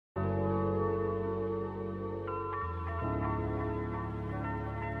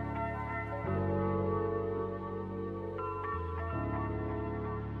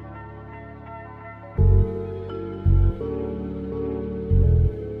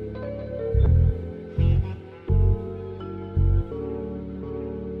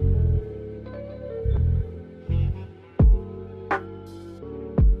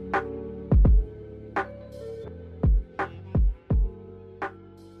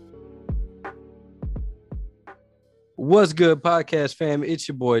What's good, podcast fam? It's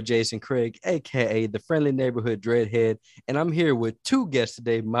your boy Jason Craig, aka the friendly neighborhood dreadhead, and I'm here with two guests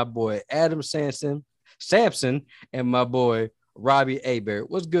today. My boy Adam Sampson, and my boy Robbie Aber.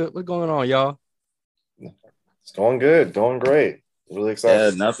 What's good? What's going on, y'all? It's going good, going great. Really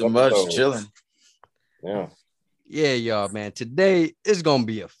excited. Yeah, nothing much, chilling. Yeah. Yeah, y'all, man. Today is gonna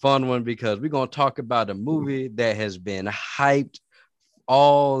be a fun one because we're gonna talk about a movie that has been hyped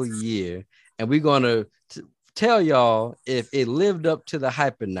all year, and we're gonna tell y'all if it lived up to the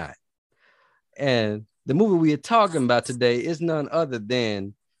hype or not. And the movie we are talking about today is none other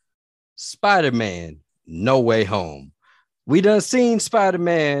than Spider-Man No Way Home. We done seen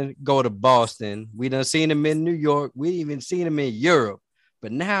Spider-Man go to Boston. We done seen him in New York. We even seen him in Europe.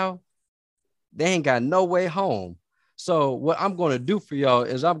 But now they ain't got no way home. So what I'm going to do for y'all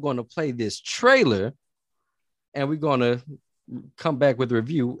is I'm going to play this trailer and we're going to come back with a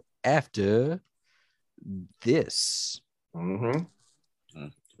review after this.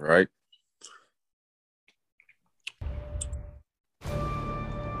 Right.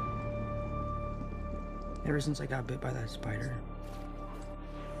 Ever since I got bit by that spider,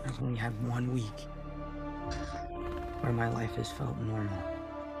 I've only had 1 week where my life has felt normal.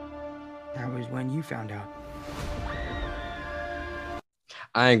 That was when you found out.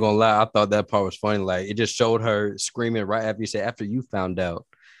 I ain't gonna lie, I thought that part was funny. Like, it just showed her screaming right after you said, after you found out.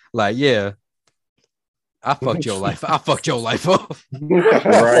 Like, yeah, I fucked your life. I fucked your life up.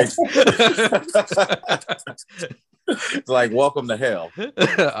 Right. It's like, welcome to hell.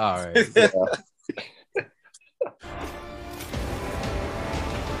 All right. Yeah.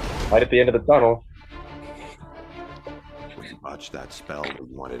 Right at the end of the tunnel. We botched that spell. We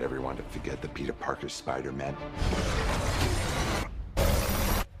wanted everyone to forget that Peter Parker's Spider-Man.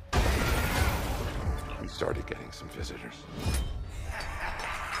 We started getting some visitors.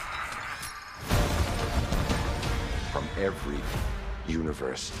 From every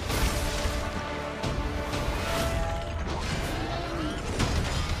universe.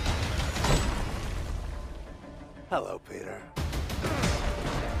 Hello, Peter.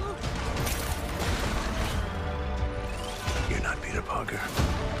 You're not Peter Parker.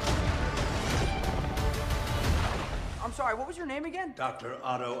 I'm sorry, what was your name again? Dr.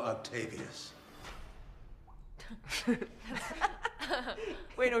 Otto Octavius.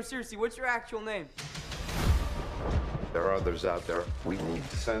 Wait, no, seriously, what's your actual name? There are others out there. We need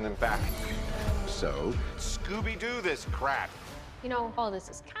to send them back. So, Scooby-Doo this crap. You know, all this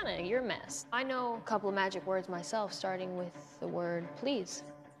is kind of your mess. I know a couple of magic words myself, starting with the word please.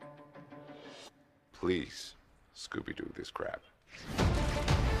 Please, Scooby-Doo this crap.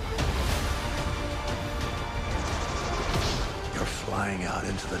 You're flying out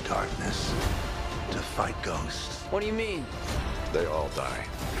into the darkness to fight ghosts. What do you mean? They all die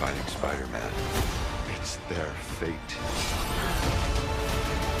fighting Spider-Man. It's their fate.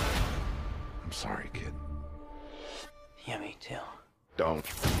 I'm sorry, kid. Yeah, me too. Don't.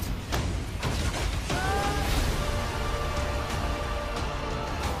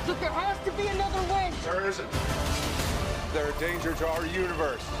 Look, there has to be another way! There isn't. They're a danger to our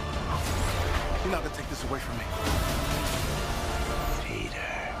universe. You're not gonna take this away from me. Peter,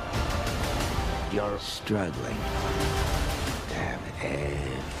 you're struggling to have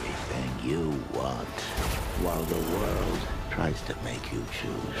everything you want while the world tries to make you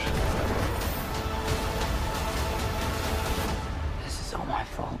choose. This is all my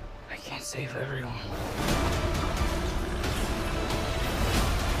fault. I can't save everyone.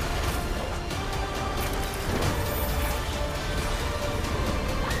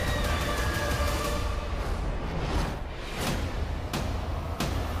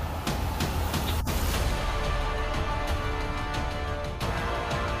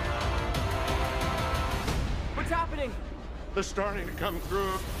 What's happening? They're starting to come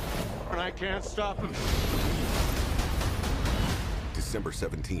through, and I can't stop them. December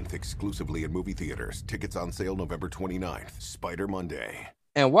 17th, exclusively in movie theaters. Tickets on sale November 29th. Spider Monday.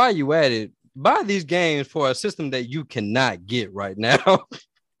 And while you at it, buy these games for a system that you cannot get right now.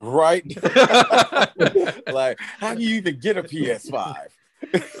 Right. Like, how do you even get a PS5?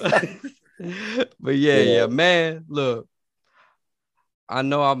 But yeah, man. Look, I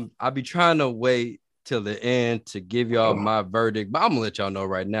know I'll be trying to wait till the end to give y'all my verdict, but I'm gonna let y'all know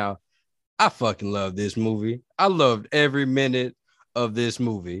right now. I fucking love this movie. I loved every minute of this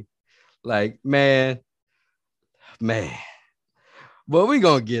movie. Like, man. But we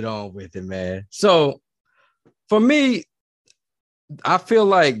gonna get on with it, man. So for me, I feel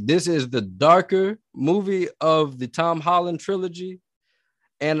like this is the darker movie of the Tom Holland trilogy,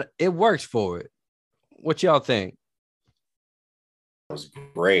 and it works for it. What y'all think? It was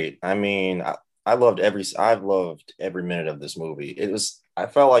great. I mean, I've loved every minute of this movie. I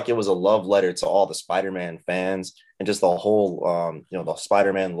felt like it was a love letter to all the Spider-Man fans and just the whole the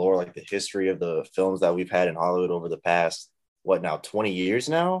Spider-Man lore, like the history of the films that we've had in Hollywood over the past, what now, 20 years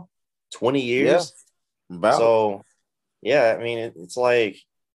now? 20 Yeah, years. about So yeah, I mean it's like,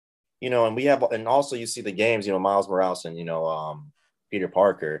 and also you see the games, Miles Morales and Peter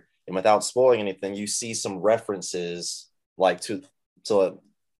Parker, and without spoiling anything, you see some references like to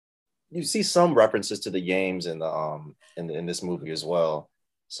you see some references to the games in the in this movie as well.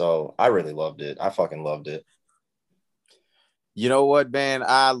 So I really loved it. I fucking loved it. You know what, man?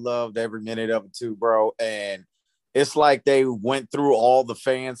 I loved every minute of it too, bro. And it's like they went through all the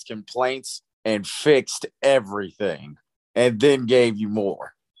fans' complaints and fixed everything and then gave you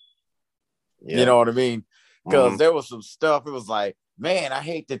more. Yeah. You know what I mean? Because Mhm. there was some stuff, it was like, man, I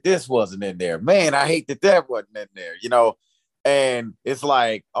hate that this wasn't in there. Man, I hate that that wasn't in there, And it's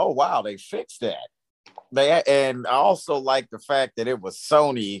like, oh, wow, they fixed that. And I also like the fact that it was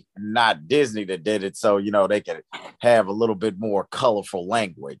Sony, not Disney, that did it. So, they could have a little bit more colorful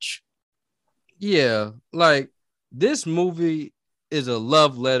language. Yeah, like this movie is a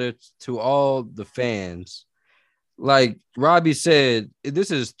love letter to all the fans. Like Robbie said,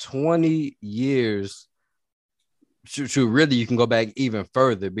 this is 20 years. Really, you can go back even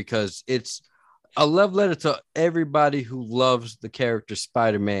further because it's a love letter to everybody who loves the character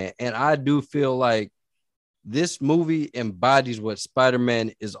Spider-Man. And I do feel like this movie embodies what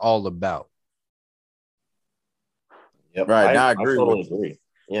Spider-Man is all about. Yep. Right. Now I I agree totally with you. agree.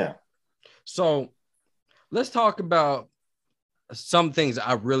 Yeah. So let's talk about some things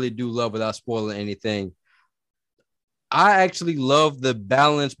I really do love without spoiling anything. I actually love the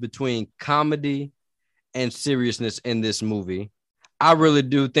balance between comedy and seriousness in this movie. I really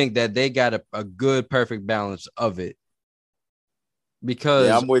do think that they got a good, perfect balance of it. Because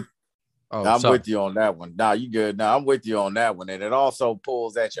Yeah, I'm sorry. with you on that one. Nah, you good. Nah, I'm with you on that one. And it also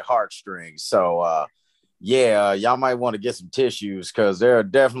pulls at your heartstrings. So y'all might want to get some tissues because there are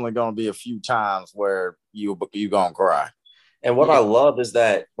definitely gonna be a few times where you gonna cry. And what I love is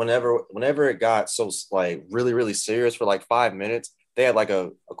that whenever it got so like really, really serious for like 5 minutes, they had like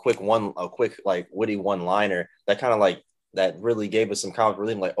a quick like witty one-liner that kind of like that really gave us some comic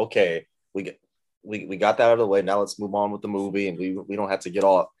relief. Like, okay, we got that out of the way. Now let's move on with the movie, and we don't have to get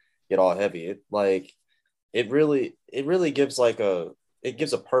all heavy. It really gives it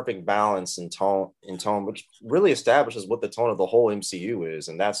gives a perfect balance in tone, which really establishes what the tone of the whole MCU is,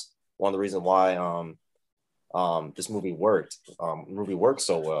 and that's one of the reasons why this movie worked. Movie worked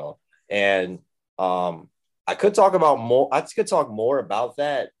so well, and I could talk more about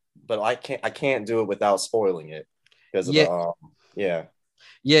that, but I can't do it without spoiling it because of yeah.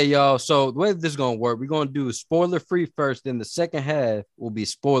 Yeah, y'all. So the way this is gonna work, we're gonna do spoiler free first, then the second half will be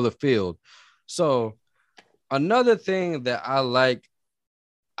spoiler filled. So another thing that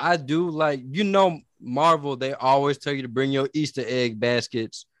I do like, Marvel, they always tell you to bring your Easter egg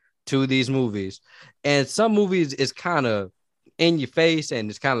baskets to these movies. And some movies is kind of in your face and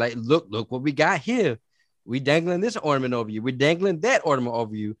it's kind of like, look what we got here. We dangling this ornament over you. We're dangling that ornament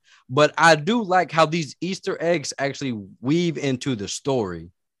over you. But I do like how these Easter eggs actually weave into the story.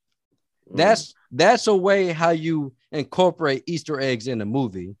 That's a way how you incorporate Easter eggs in a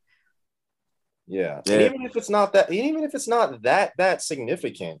movie. Yeah. And even if it's not that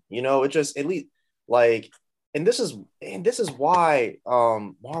significant, it just at least like, and this is why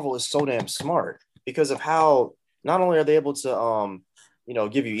Marvel is so damn smart, because of how not only are they able to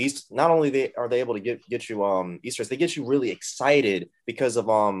give you Easter, not only are they able to get you Easter eggs, they get you really excited because of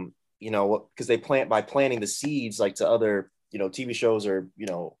because they planting the seeds like to other TV shows or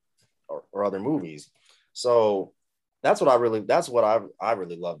or other movies. So that's what I really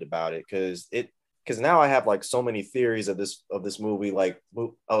loved about it, because now I have like so many theories of this movie, like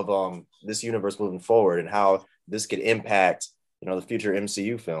of this universe moving forward and how this could impact the future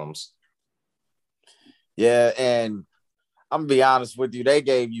MCU films. Yeah, and I'm gonna be honest with you, they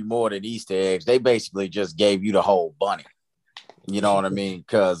gave you more than Easter eggs. They basically just gave you the whole bunny. You know what I mean?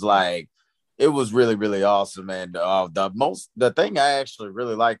 Because like it was really, really awesome. And the thing I actually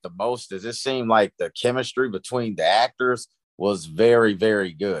really liked the most is it seemed like the chemistry between the actors was very,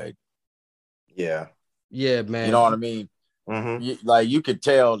 very good. Yeah. Yeah, man. You know what I mean? Mm-hmm. You could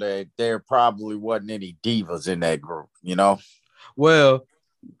tell that there probably wasn't any divas in that group, Well,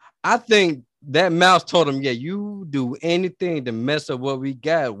 I think that mouse told him, yeah, you do anything to mess up what we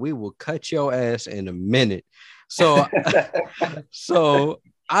got, we will cut your ass in a minute. So so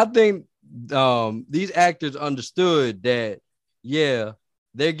I think these actors understood that, yeah,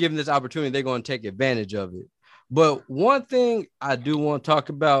 they're given this opportunity, they're going to take advantage of it. But one thing I do want to talk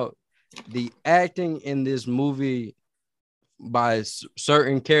about, the acting in this movie by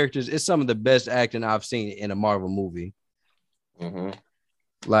certain characters is some of the best acting I've seen in a Marvel movie. Mm-hmm.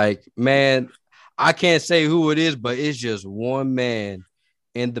 Like, man, I can't say who it is, but it's just one man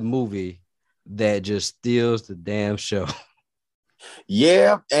in the movie that just steals the damn show.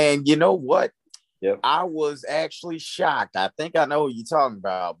 Yeah, and you know what? Yep. I was actually shocked. I think I know what you're talking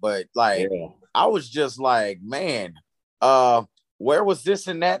about, but like, Yeah. I was just like, man, where was this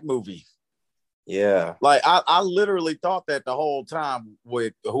in that movie? Yeah. Like, I literally thought that the whole time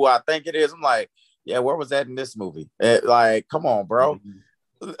with who I think it is. I'm like, yeah, where was that in this movie? Like, come on, bro.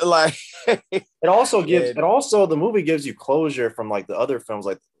 Like, it also gives and, it also the movie gives you closure from like the other films,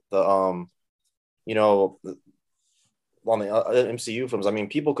 like the you know, on the MCU films. I mean,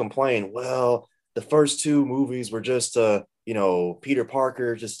 people complain, well, the first two movies were just you know, Peter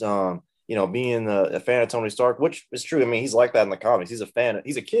Parker just you know, being a fan of Tony Stark, which is true. I mean, he's like that in the comics. He's a fan.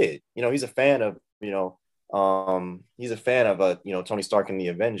 He's a kid. You know, he's a fan of, you know, he's a fan of you know, Tony Stark and the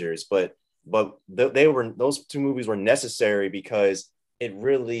Avengers. But those two movies were necessary because it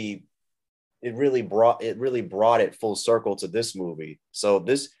really brought it full circle to this movie.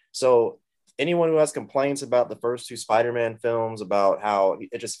 So anyone who has complaints about the first two Spider-Man films, about how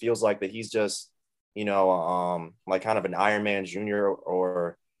it just feels like that he's just, you know, like kind of an Iron Man Jr.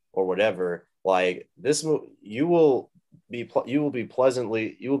 or whatever, like this you will be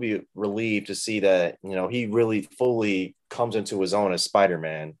relieved to see that, you know, he really fully comes into his own as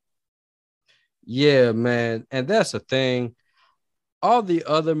Spider-Man. Yeah, man. And that's the thing. All the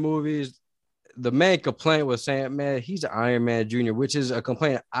other movies, the main complaint was saying, man, he's an Iron Man Jr., which is a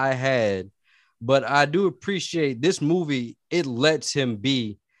complaint I had. But I do appreciate this movie. It lets him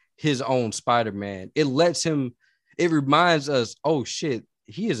be his own Spider-Man. It reminds us, oh shit,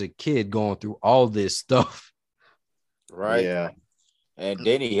 he is a kid going through all this stuff. Right. Yeah. And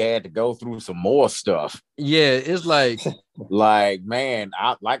then he had to go through some more stuff. Yeah, it's like man,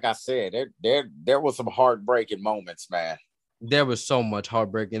 like I said, there was some heartbreaking moments, man. There was so much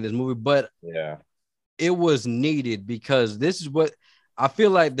heartbreak in this movie, but yeah, it was needed because this is what I feel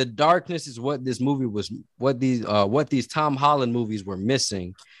like. The darkness is what this movie was, what these Tom Holland movies were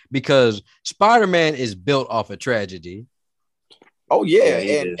missing, because Spider-Man is built off a tragedy. Oh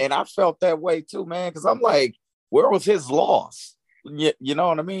yeah, and I felt that way too, man, because I'm like, where was his loss? You know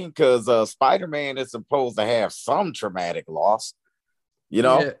what I mean? Because Spider-Man is supposed to have some traumatic loss, you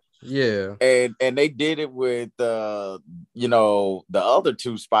know. Yeah. And they did it with you know, the other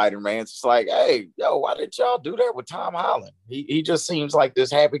two Spider-Mans. It's like, hey, yo, why did y'all do that with Tom Holland? He just seems like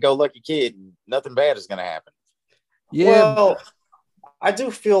this happy-go-lucky kid, and nothing bad is gonna happen. Yeah. Well, I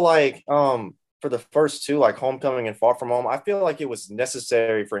do feel like for the first two, like Homecoming and Far From Home, I feel like it was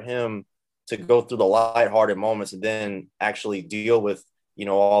necessary for him to go through the lighthearted moments and then actually deal with, you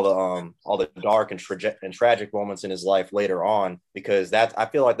know, all the dark and tragic moments in his life later on, because I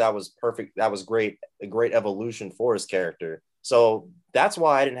feel like that was perfect. That was great, a great evolution for his character. So that's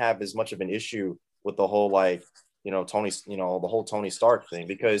why I didn't have as much of an issue with the whole, like, you know, the whole Tony Stark thing,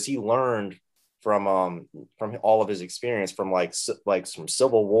 because he learned from all of his experience from from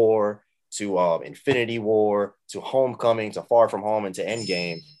Civil War to Infinity War to Homecoming to Far From Home and to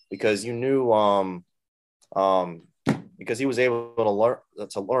Endgame, because you knew because he was able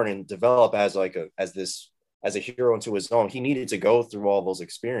to learn and develop as a hero into his own. He needed to go through all those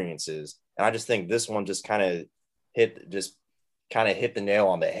experiences, and I just think this one just kind of hit the nail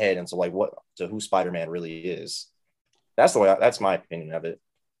on the head into who Spider-Man really is. That's my opinion of it.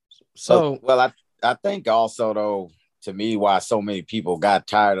 So, well, I think also, though, to me, why so many people got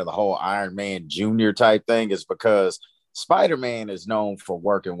tired of the whole Iron Man Jr. type thing is because Spider-Man is known for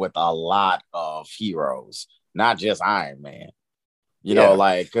working with a lot of heroes, not just Iron Man. You know,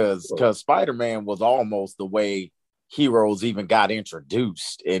 like, because Spider-Man was almost the way heroes even got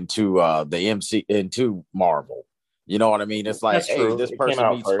introduced into into Marvel. You know what I mean? It's like, That's true. This person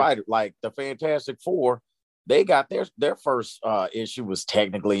meets Spider, like the Fantastic Four. They got their first issue was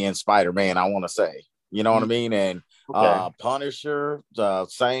technically in Spider-Man, I want to say. You know what I mean? And Punisher,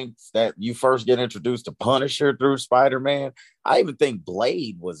 same, that you first get introduced to Punisher through Spider-Man. I even think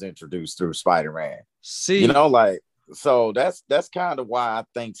Blade was introduced through Spider-Man. See, you know, like, so that's kind of why I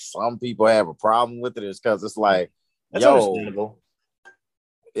think some people have a problem with it, is because it's like, that's understandable.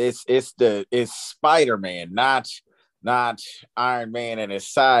 It's Spider-Man, not Iron Man and his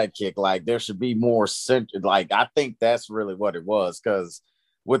sidekick. Like, there should be more centered. Like, I think that's really what it was, because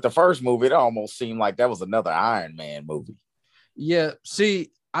with the first movie, it almost seemed like that was another Iron Man movie. Yeah, see,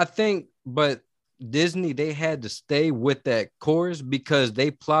 I think, but Disney, they had to stay with that course because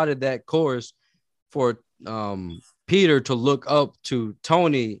they plotted that course for Peter to look up to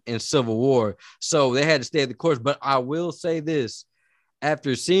Tony in Civil War. So they had to stay the course. But I will say this,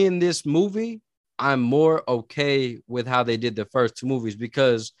 after seeing this movie, I'm more okay with how they did the first two movies,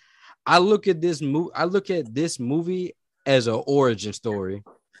 because I look at this movie as an origin story.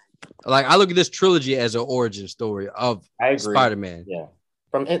 Like, I look at this trilogy as an origin story of I agree. Spider-Man. Yeah,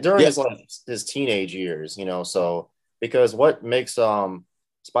 from during his teenage years, So because what makes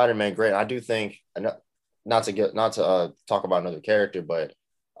Spider-Man great, I do think, not to talk about another character, but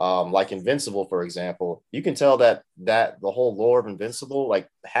like Invincible, for example, you can tell that the whole lore of Invincible, like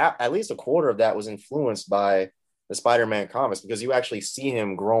at least a quarter of that was influenced by the Spider-Man comics, because you actually see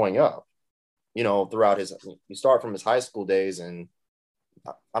him growing up, throughout you start from his high school days, and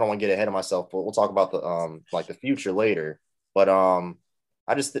I don't want to get ahead of myself, but we'll talk about the future later. But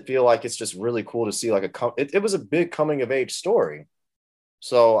I just feel like it's just really cool to see it was a big coming of age story.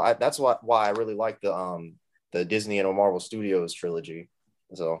 So that's why I really like the Disney and Marvel Studios trilogy.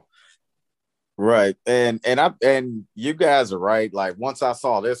 So right, and you guys are right. Like, once I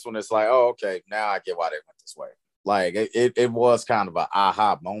saw this one, it's like, oh, okay, now I get why they went this way. Like, it was kind of an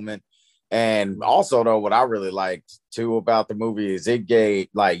aha moment. And also, though, what I really liked too about the movie is it gave,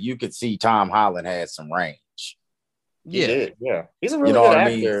 like, you could see Tom Holland had some range. He did, yeah. He's a really good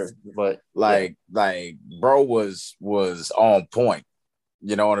actor, but like bro was on point.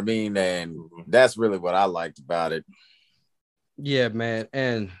 You know what I mean? And that's really what I liked about it. Yeah, man.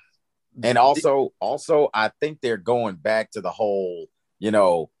 And also, I think they're going back to the whole,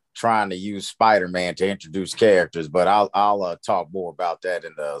 trying to use Spider-Man to introduce characters, but I'll talk more about that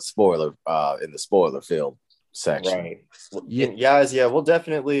in the spoiler field section. Right. Yeah, guys. Yeah, we'll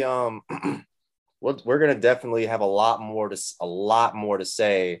definitely we're gonna definitely have a lot more to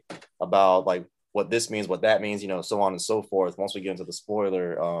say about like what this means, what that means, so on and so forth, once we get into the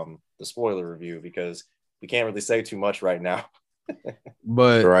spoiler review, because we can't really say too much right now.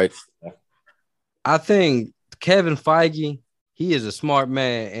 But right. I think Kevin Feige, he is a smart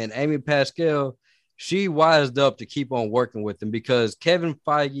man, and Amy Pascal, she wised up to keep on working with him, because Kevin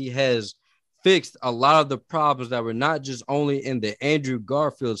Feige has fixed a lot of the problems that were not just only in the Andrew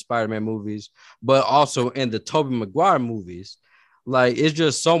Garfield Spider-Man movies, but also in the Tobey Maguire movies. Like, it's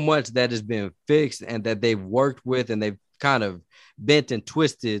just so much that has been fixed and that they've worked with, and they've kind of bent and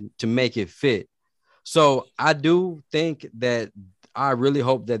twisted to make it fit. So I do think that I really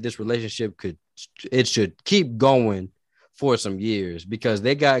hope that this relationship should keep going for some years, because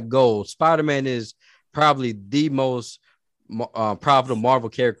they got gold. Spider-Man is probably the most profitable Marvel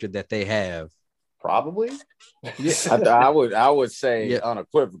character that they have. Probably. Yeah, I would say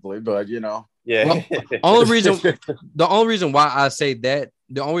unequivocally, but Yeah. Well, the only reason why I say that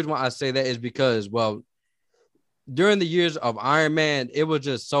is because, well, during the years of Iron Man, it was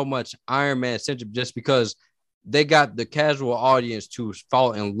just so much Iron Man centric, just because they got the casual audience to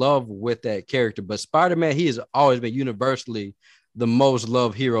fall in love with that character. But Spider-Man, he has always been universally the most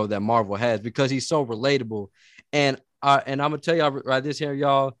loved hero that Marvel has, because he's so relatable. And I'm gonna tell y'all right this here,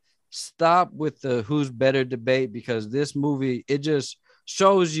 y'all, stop with the who's better debate, because this movie, it just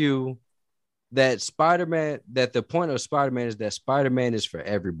shows you that that the point of Spider-Man is that Spider-Man is for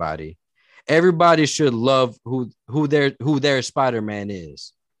everybody. Everybody should love who their Spider-Man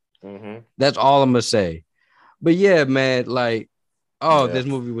is. Mm-hmm. That's all I'm gonna say. But yeah, man, like, this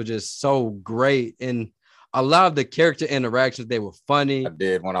movie was just so great, and a lot of the character interactions, they were funny. I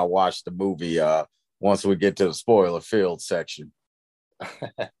did when I watched the movie. Once we get to the spoiler field section.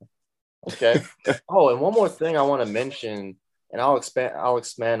 Okay. Oh, and one more thing I want to mention, and I'll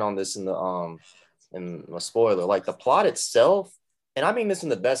expand on this in the spoiler. Like, the plot itself, and I mean this in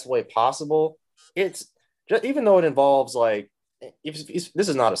the best way possible. It's just, even though it involves, like, if this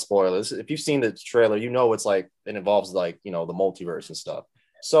is not a spoiler. If you've seen the trailer, it's like it involves, like, the multiverse and stuff.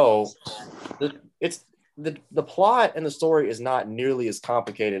 So the plot and the story is not nearly as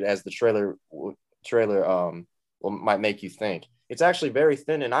complicated as the trailer might make you think. It's actually very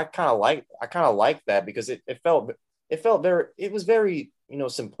thin, and I kind of like that, because it was very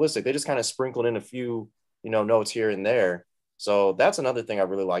simplistic. They just kind of sprinkled in a few notes here and there. So that's another thing I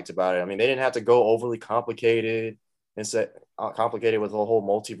really liked about it. I mean, they didn't have to go overly complicated complicated with the whole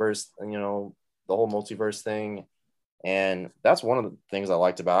multiverse, the whole multiverse thing. And that's one of the things I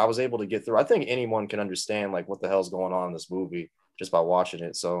liked about it. I was able to get through. I think anyone can understand, like, what the hell's going on in this movie just by watching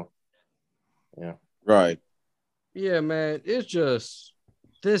it. So, yeah. Right. Yeah, man. It's just,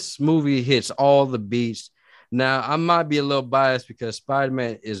 this movie hits all the beats. Now, I might be a little biased because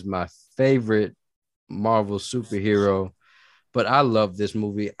Spider-Man is my favorite Marvel superhero, but I love this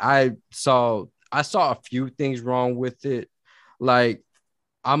movie. I saw a few things wrong with it. Like,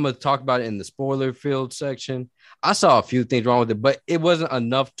 I'm gonna talk about it in the spoiler field section. I saw a few things wrong with it, but it wasn't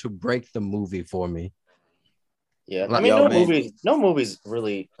enough to break the movie for me. Yeah, I Like, mean, Yo, man. no movies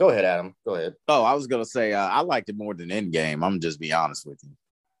really. Go ahead, Adam. Go ahead. Oh, I was gonna say I liked it more than Endgame. I'm just be honest with you.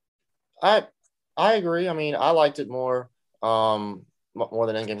 I I agree. I mean, I liked it more than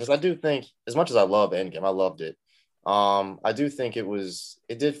Endgame because I do think, as much as I love Endgame, I loved it. I do think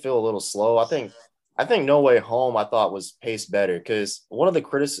it did feel a little slow. I think No Way Home I thought was paced better because one of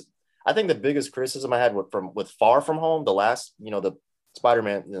the I think the biggest criticism I had with Far From Home, the last, the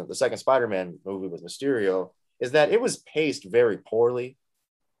Spider-Man, the second Spider-Man movie with Mysterio, is that it was paced very poorly.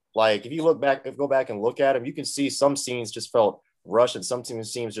 Like if you go back and look at them, you can see some scenes just felt rushed and some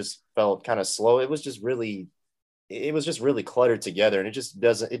scenes just felt kind of slow. It was just really cluttered together, and it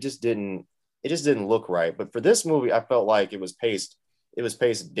just didn't look right. But for this movie, I felt like it was paced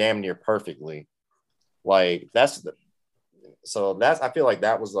damn near perfectly. Like I feel like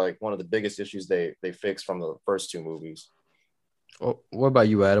that was like one of the biggest issues they fixed from the first two movies. what about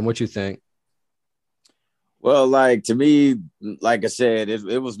you, Adam? What you think? Well, like to me, like I said,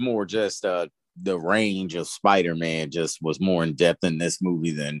 it was more just the range of Spider-Man just was more in depth in this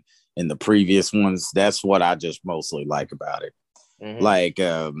movie than in the previous ones. That's what I just mostly like about it. Mm-hmm. Like,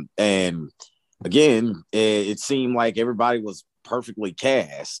 and again, it seemed like everybody was perfectly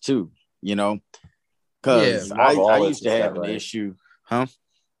cast too, you know, because Marvel I always used to gets have that an right. issue, huh?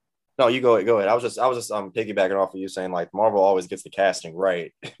 No, you go ahead. I was just piggybacking off of you saying like Marvel always gets the casting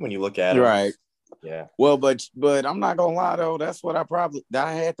right when you look at them. Right. Yeah. Well, but I'm not gonna lie though. That's what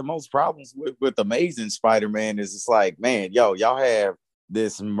I had the most problems with Amazing Spider-Man is it's like, man, y'all have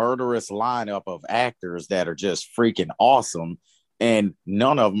this murderous lineup of actors that are just freaking awesome, and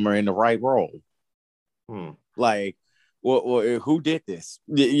none of them are in the right role. Like, well, who did this?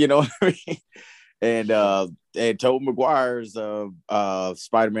 You know what I mean? And Tobey Maguire's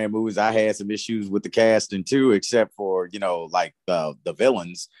Spider-Man movies, I had some issues with the casting too, except for like the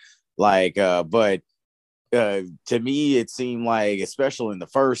villains. Like, but to me, it seemed like, especially in the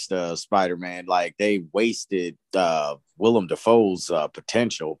first Spider-Man, like they wasted Willem Dafoe's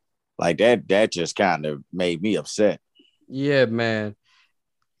potential. Like that just kind of made me upset. Yeah, man.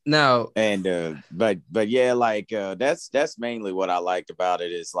 Now, and but yeah, like that's mainly what I liked about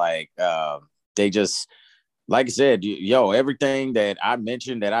it is like they just, like I said, everything that I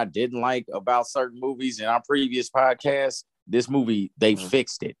mentioned that I didn't like about certain movies in our previous podcast, this movie they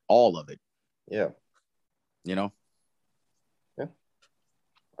fixed it, all of it. Yeah. Yeah.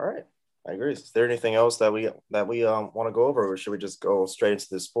 All right. I agree. Is there anything else that we want to go over, or should we just go straight into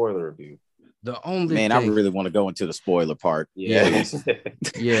the spoiler review? The only man, thing, I really want to go into the spoiler part. Yeah.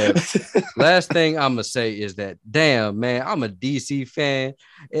 Yeah. Last thing I'm gonna say is that, damn, man, I'm a DC fan,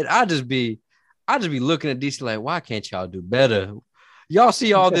 and I just be looking at DC like, why can't y'all do better? Y'all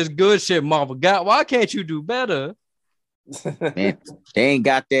see all this good shit Marvel got. Why can't you do better? Man, they ain't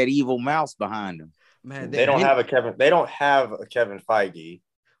got that evil mouse behind them. Man, they don't have a Kevin. They don't have a Kevin Feige.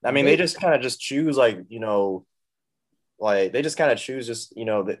 I mean, they just kind of just choose like they just kind of choose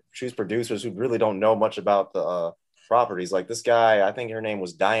choose producers who really don't know much about the properties. Like this guy, I think her name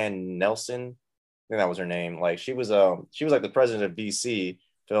was Diane Nelson. I think that was her name. Like she was like the president of DC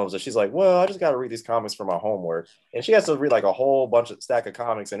Films, and she's like, well, I just got to read these comics for my homework, and she has to read like a whole bunch of stack of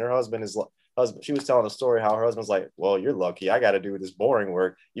comics. And her husband. She was telling the story how her husband's like, well, you're lucky. I got to do this boring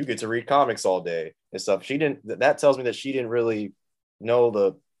work. You get to read comics all day and stuff. That tells me that she didn't really know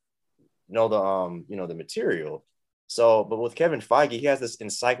the material. So, but with Kevin Feige, he has this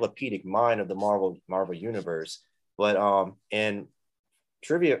encyclopedic mind of the Marvel universe. But and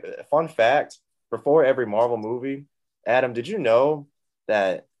trivia, fun fact, before every Marvel movie, Adam, did you know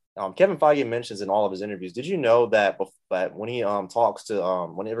that Kevin Feige mentions in all of his interviews? Did you know that when he talks to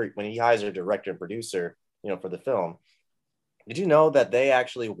when he hires a director and producer, for the film, did you know that they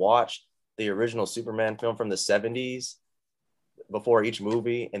actually watched the original Superman film from the 70s before each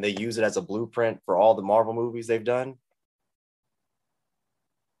movie, and they use it as a blueprint for all the Marvel movies they've done?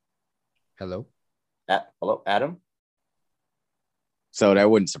 Hello, Adam. So that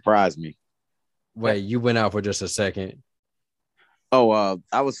wouldn't surprise me. Wait, you went out for just a second. Oh,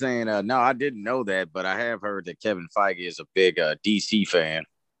 I was saying, no, I didn't know that, but I have heard that Kevin Feige is a big DC fan.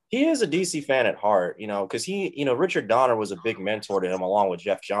 He is a DC fan at heart, because Richard Donner was a big mentor to him along with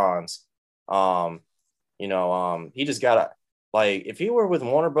Jeff Johns. He just got like, if he were with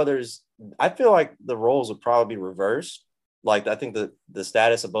Warner Brothers, I feel like the roles would probably be reversed. Like, I think the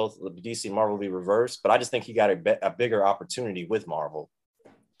status of both the DC and Marvel will be reversed, but I just think he got a bigger opportunity with Marvel.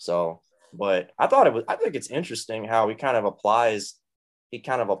 So, but I think it's interesting how he kind of applies he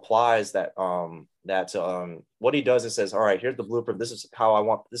kind of applies that what he does is says, all right, here's the blueprint. This is how I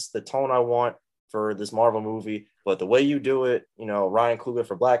want. This is the tone I want for this Marvel movie. But the way you do it, Ryan Coogler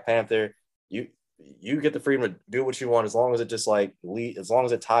for Black Panther, you get the freedom to do what you want as long as it just like as long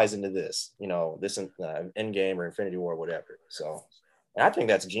as it ties into this, this Endgame or Infinity War or whatever. So, and I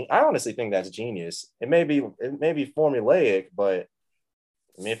think I honestly think that's genius. It may be formulaic, but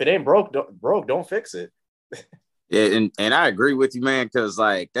I mean, if it ain't broke, don't fix it. Yeah, and I agree with you, man, because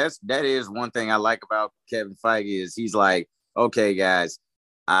like that is one thing I like about Kevin Feige is he's like, okay, guys,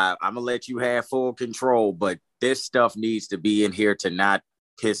 I'm gonna let you have full control, but this stuff needs to be in here to not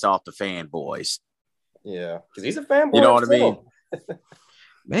piss off the fanboys. Yeah, because he's a fanboy. You know what I mean?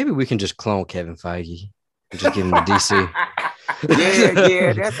 Maybe we can just clone Kevin Feige and just give him the DC.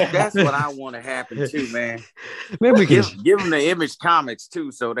 Yeah, that's what I want to happen too, man. Maybe we can give them the Image comics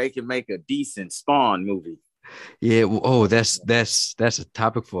too, so they can make a decent Spawn movie. Yeah. Oh, that's a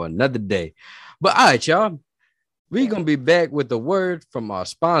topic for another day. But all right, y'all, we're gonna be back with the word from our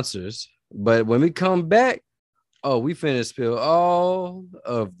sponsors. But when we come back, we finna spill all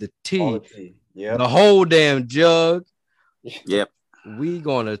of the tea. Yep. The whole damn jug. Yep. We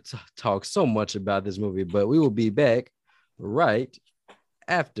gonna talk so much about this movie, but we will be back right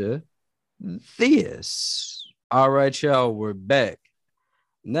after this. All right, y'all, we're back.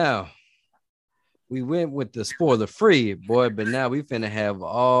 Now, we went with the spoiler free, boy, but now we finna have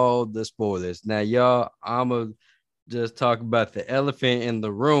all the spoilers. Now, y'all, I'ma just talk about the elephant in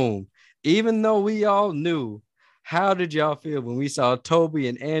the room. Even though we all knew, how did y'all feel when we saw Toby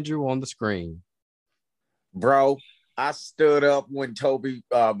and Andrew on the screen? Bro, I stood up when Toby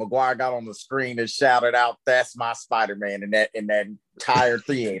Maguire got on the screen and shouted out, "That's my Spider-Man," and that entire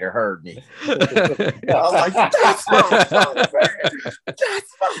theater heard me. I was like, "That's my Spider-Man!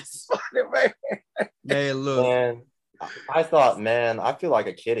 That's my Spider-Man!" Man, look. Man, I thought, man, I feel like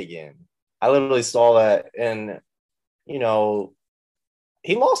a kid again. I literally saw that, and he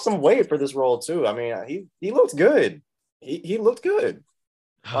lost some weight for this role too. I mean, he looked good. He looked good.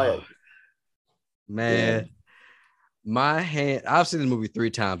 Like, man, my hand. I've seen the movie 3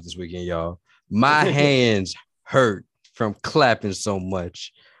 times this weekend, y'all. My hands hurt from clapping so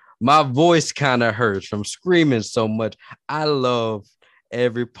much. My voice kind of hurts from screaming so much. I love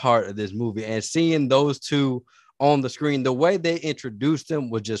every part of this movie, and seeing those two on the screen, the way they introduced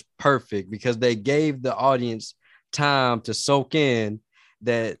them was just perfect because they gave the audience time to soak in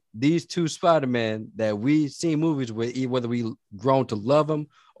that these two Spider-Man that we see movies with, whether we grown to love them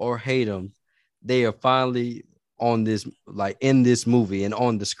or hate them, they are finally on this, like in this movie and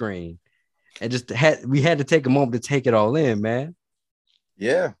on the screen. And we had to take a moment to take it all in, man.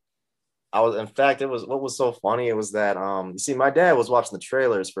 Yeah. In fact, what was so funny, it was that you see, my dad was watching the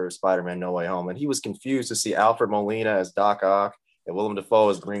trailers for Spider-Man No Way Home, and he was confused to see Alfred Molina as Doc Ock and Willem Dafoe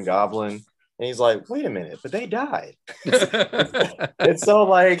as Green Goblin. And he's like, wait a minute, but they died. And so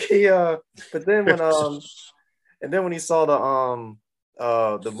like but then when he saw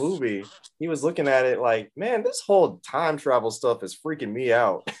the movie, he was looking at it like, man, this whole time travel stuff is freaking me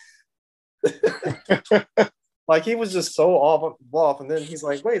out. Like, he was just so off. And then he's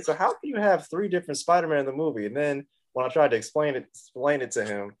like, wait, so how can you have 3 different Spider-Man in the movie? And then when I tried to explain it to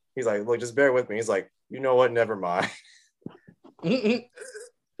him, he's like, look, just bear with me. He's like, you know what? Never mind.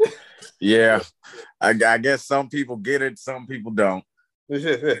 Yeah, I guess some people get it, some people don't.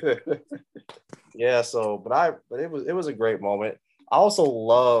 Yeah, so but it was a great moment. I also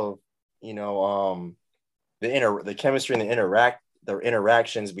love, the chemistry and the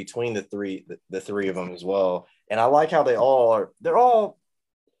interactions between the three of them as well. And I like how they're all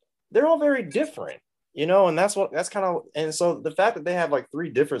very different, and that's kind of, and so the fact that they have like 3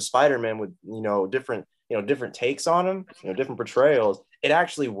 different Spider-Men with, different takes on them, different portrayals, it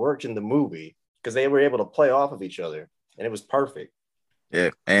actually worked in the movie because they were able to play off of each other, and it was perfect. Yeah,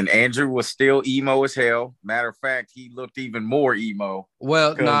 and Andrew was still emo as hell. Matter of fact, he looked even more emo.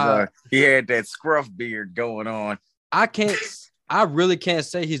 Well, nah, he had that scruff beard going on. I really can't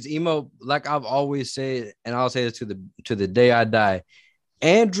say he's emo. Like I've always said, and I'll say this to the day I die.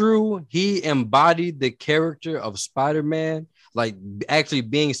 Andrew, he embodied the character of Spider-Man, like actually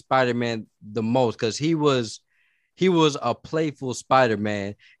being Spider-Man the most, because he was a playful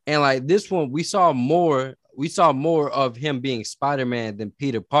Spider-Man. And like this one, we saw more of him being Spider-Man than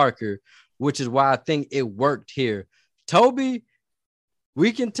Peter Parker, which is why I think it worked here. Toby,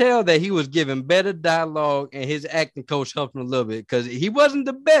 we can tell that he was given better dialogue, and his acting coach helped him a little bit because he wasn't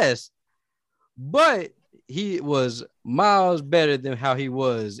the best, but he was miles better than how he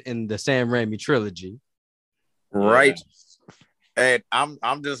was in the Sam Raimi trilogy. Right. And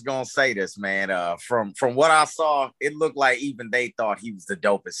I'm just gonna say this, man. From what I saw, it looked like even they thought he was the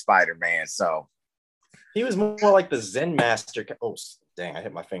dopest Spider-Man. So He was more like the Zen master. Oh, dang! I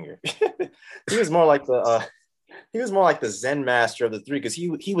hit my finger. He was more like the Zen master of the three, because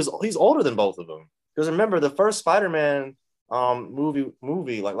he's older than both of them. Because remember, the first Spider-Man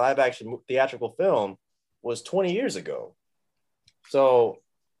movie like live action theatrical film was 20 years ago. So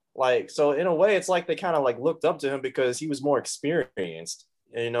in a way, it's like they kind of like looked up to him because he was more experienced.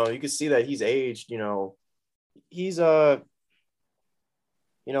 And, you can see that he's aged. He's he's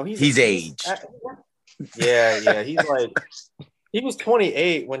aged. Yeah. He's like, he was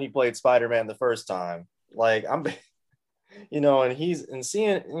 28 when he played Spider-Man the first time. Like and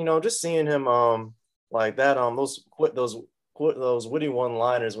just seeing him like that those witty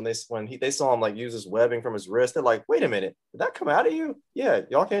one-liners when they saw him like use his webbing from his wrist. They're like, wait a minute, did that come out of you? Yeah,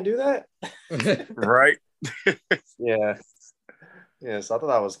 y'all can't do that. Right. Yeah. So I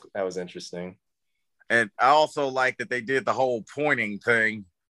thought that was interesting. And I also like that they did the whole pointing thing.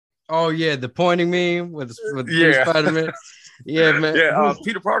 Oh yeah, the pointing meme with Spider-Man. Yeah, man. Yeah,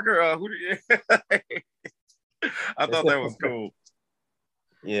 Peter Parker. Who did I thought that was cool.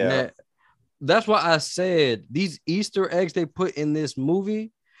 Yeah. Man, that's why I said these Easter eggs they put in this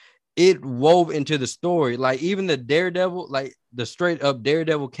movie, it wove into the story. Like even the Daredevil, like the straight up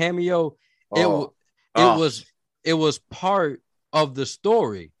Daredevil cameo, it was part of the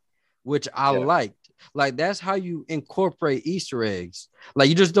story, which I liked. Like that's how you incorporate Easter eggs. Like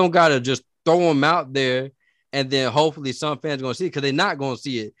you just don't gotta just throw them out there and then hopefully some fans are gonna see it, because they're not gonna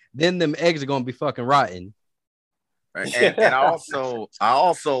see it. Then them eggs are gonna be fucking rotten. Right. And I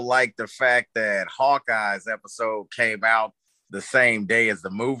also like the fact that Hawkeye's episode came out the same day as the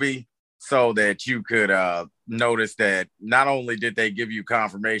movie, so that you could notice that not only did they give you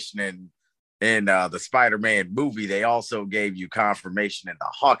confirmation in the Spider-Man movie, they also gave you confirmation in the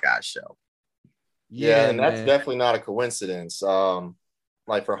Hawkeye show. Yeah, and that's definitely not a coincidence.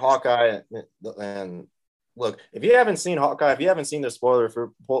 Like for Hawkeye, and look, if you haven't seen Hawkeye, if you haven't seen the spoilers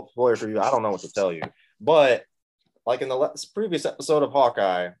for you, I don't know what to tell you. But like in the previous episode of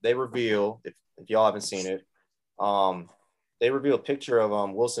Hawkeye, they reveal, if y'all haven't seen it, they reveal a picture of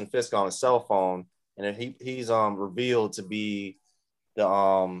Wilson Fisk on his cell phone, and he's revealed to be the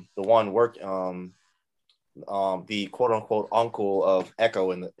one the quote unquote uncle of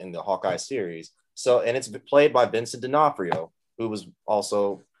Echo in the Hawkeye series. So, and it's played by Vincent D'Onofrio, who was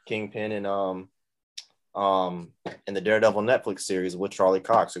also Kingpin in the Daredevil Netflix series with Charlie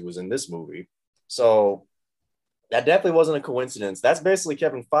Cox, who was in this movie. So that definitely wasn't a coincidence. That's basically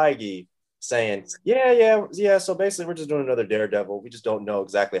Kevin Feige saying, yeah. So basically, we're just doing another Daredevil. We just don't know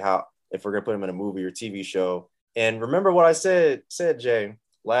exactly if we're gonna put him in a movie or TV show. And remember what I said, Jay,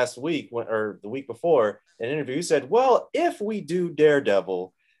 last week or the week before in an interview. You said, well, if we do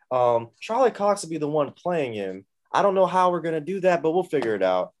Daredevil, Charlie Cox will be the one playing him. I don't know how we're gonna do that, but we'll figure it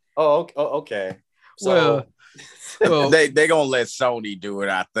out. Oh, okay. So well, they gonna let Sony do it,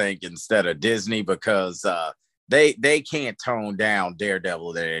 I think, instead of Disney, because they can't tone down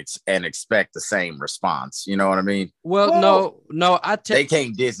Daredevil and expect the same response. You know what I mean? Well, no, they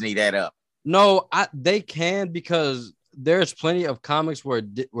can't Disney that up. No, they can, because there's plenty of comics where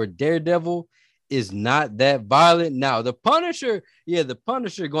Daredevil is not that violent. Now the Punisher going to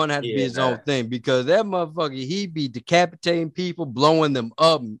have to be his own thing, because that motherfucker, he be decapitating people, blowing them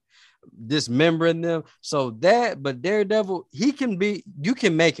up, dismembering them. But Daredevil, you can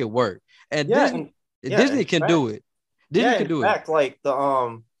make it work, and Disney can do it. Disney can do it. Like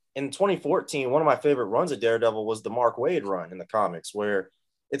in 2014, one of my favorite runs of Daredevil was the Mark Waid run in the comics, where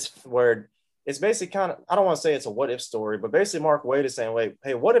it's basically kind of, I don't want to say it's a what if story, but basically Mark Waid is saying, wait,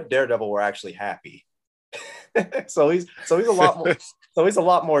 hey, what if Daredevil were actually happy? so he's a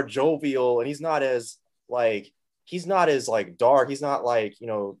lot more jovial, and he's not as like dark. He's not like,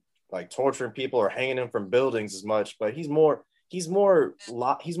 like torturing people or hanging them from buildings as much, but he's a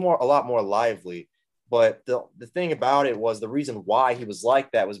lot more lively. But the thing about it was, the reason why he was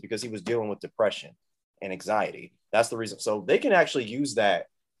like that was because he was dealing with depression and anxiety. That's the reason. So they can actually use that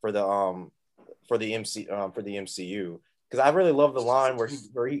for the MCU, because I really love the line where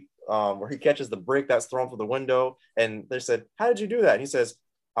he catches the brick that's thrown through the window, and they said, "How did you do that?" And he says,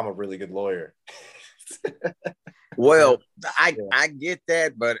 "I'm a really good lawyer." Well, I get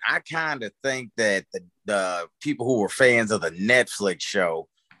that, but I kind of think that the people who were fans of the Netflix show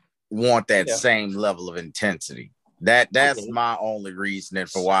want that same level of intensity. That's my only reasoning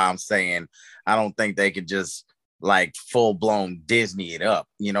for why I'm saying I don't think they could just like full blown Disney it up.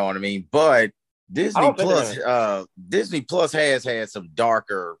 You know what I mean? But I don't think they're gonna... Disney Plus has had some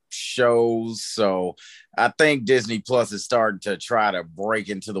darker shows, so I think Disney Plus is starting to try to break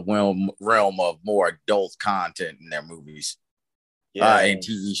into the realm of more adult content in their movies, and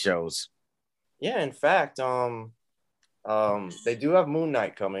TV shows. Yeah, in fact, they do have Moon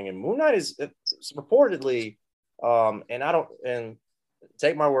Knight coming, and Moon Knight is it's reportedly, and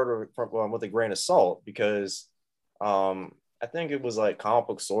take my word with a grain of salt, because I think it was like comic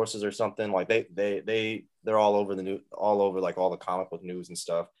book sources or something. Like they're all over the news, all over like all the comic book news and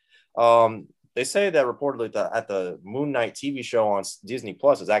stuff. They say that reportedly at the Moon Knight TV show on Disney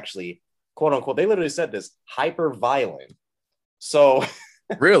Plus is actually, quote unquote, they literally said this, hyper violent. So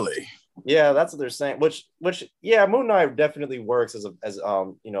really, yeah, that's what they're saying. Which yeah, Moon Knight definitely works as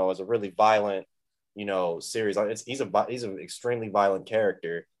a really violent, series. He's an extremely violent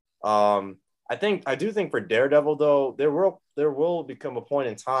character. I do think for Daredevil though, there will become a point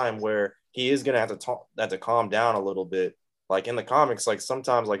in time where he is gonna have to calm down a little bit. Like in the comics, like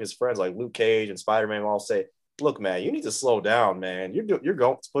sometimes like his friends like Luke Cage and Spider-Man will all say, "Look, man, you need to slow down, man. You're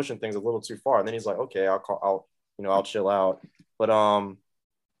going pushing things a little too far." And then he's like, "Okay, I'll chill out." But I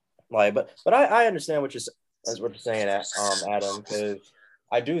understand what you're saying, Adam, because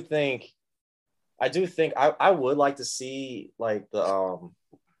I do think I would like to see like the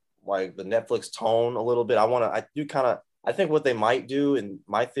Netflix tone a little bit. I think what they might do, and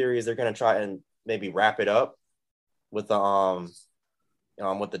my theory is they're going to try and maybe wrap it up with the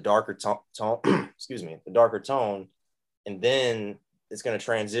darker tone, excuse me, the darker tone, and then it's going to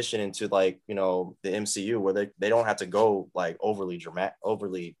transition into like, the MCU where they don't have to go like overly dramatic,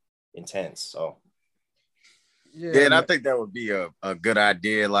 overly intense. So yeah, and I think that would be a good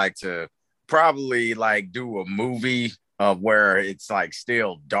idea, like to probably like do a movie of where it's like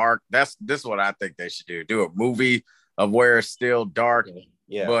still dark. This is what I think they should do. Do a movie of where it's still dark,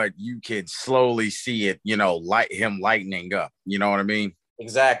 but you could slowly see it, him lightening up. You know what I mean?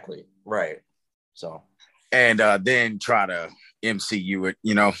 Exactly. Right. So, and then try to MCU it,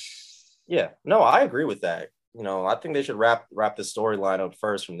 Yeah, no, I agree with that. I think they should wrap the storyline up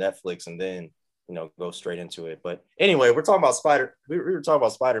first from Netflix and then, go straight into it. But anyway, we were talking about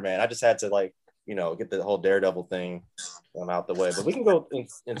Spider-Man. I just had to get the whole Daredevil thing out the way. But we can go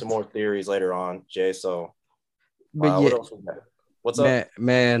into more theories later on, Jay. So, what else we got? What's up,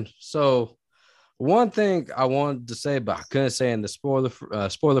 man? So, one thing I wanted to say, but I couldn't say in the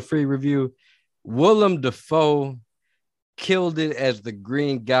spoiler-free review, Willem Dafoe killed it as the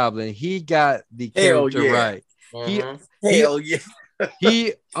Green Goblin. He got the character right.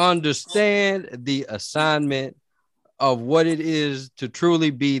 He understand the assignment of what it is to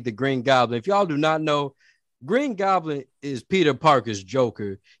truly be the Green Goblin. If y'all do not know, Green Goblin is Peter Parker's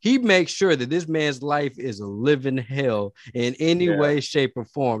Joker. He makes sure that this man's life is a living hell in any way, shape, or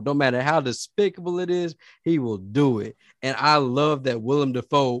form. No matter how despicable it is, he will do it. And I love that Willem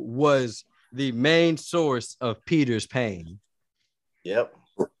Dafoe was the main source of Peter's pain. Yep.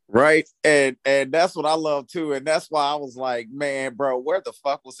 Right. And that's what I love too. And that's why I was like, man, bro, where the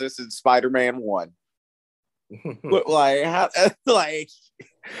fuck was this in Spider-Man 1?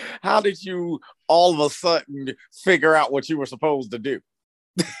 How did you all of a sudden figure out what you were supposed to do?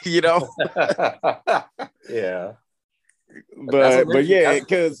 Yeah. But yeah,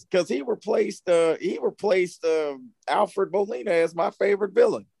 because he replaced Alfred Molina as my favorite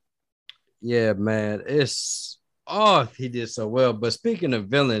villain. Yeah, man. He did so well. But speaking of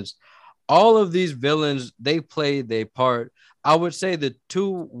villains, all of these villains, they played their part. I would say the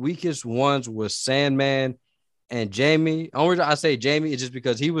two weakest ones was Sandman and Jamie. Only reason I say Jamie is just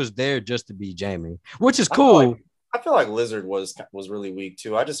because he was there just to be Jamie, which is cool. I feel like Lizard was really weak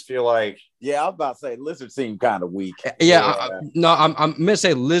too. I just feel like, I was about to say Lizard seemed kind of weak. I'm meant to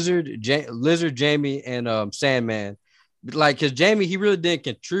say Lizard, Jamie, and Sandman. Like, because Jamie, he really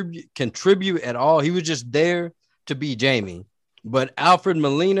didn't contribute at all. He was just there to be Jamie. But Alfred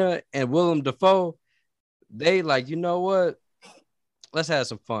Molina and Willem Dafoe, they like, you know what? Let's have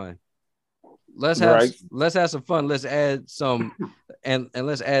some fun. Let's have some fun. Let's add some and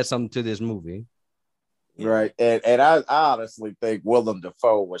let's add something to this movie. Right. And I honestly think Willem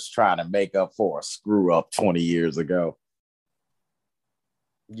Dafoe was trying to make up for a screw up 20 years ago.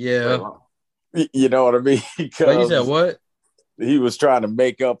 Yeah. You know what I mean? But you said what? He was trying to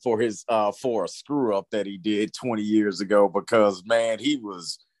make up for his for a screw up that he did 20 years ago, because man, he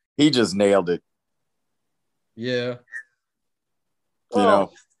just nailed it. Yeah. I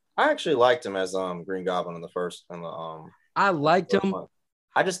actually liked him as Green Goblin in the first I liked him.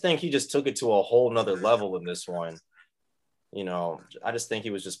 I just think he just took it to a whole nother level in this one. I just think he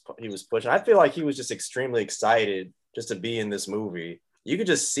was pushing. I feel like he was just extremely excited just to be in this movie. You could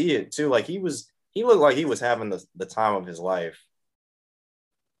just see it too. Like he was he looked like he was having the time of his life.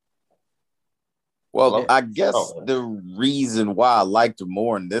 Well, Hello? I guess Oh, the reason why I liked him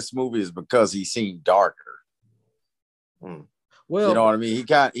more in this movie is because he seemed darker. hmm. You know Well, what I mean?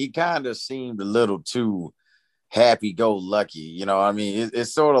 He kind of seemed a little too happy-go-lucky. You know what I mean?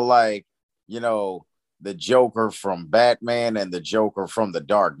 It's sort of like, the Joker from Batman and the Joker from The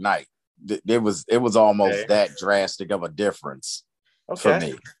Dark Knight. It was almost Okay. that drastic of a difference for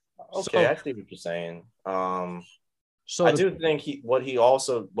Okay. me. Okay, so I see what you're saying. so I the, do think what he's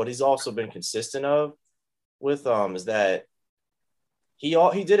also been consistent of with is that he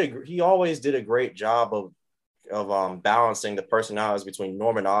always did a great job of balancing the personalities between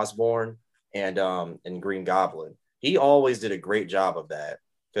Norman Osborn and Green Goblin. He always did a great job of that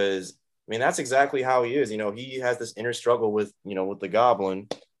because I mean that's exactly how he is. He has this inner struggle with the Goblin,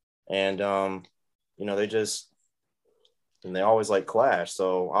 and they always like clash.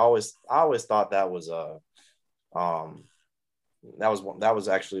 So I always thought um that was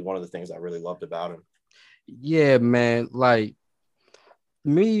actually one of the things I really loved about him. yeah, man, like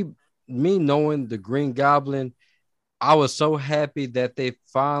me me knowing the Green Goblin, I was so happy that they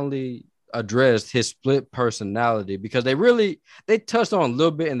finally addressed his split personality because they touched on a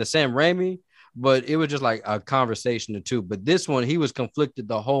little bit in the Sam Raimi, but it was just like a conversation or two. But this one, he was conflicted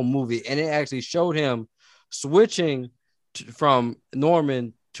the whole movie, and it actually showed him switching from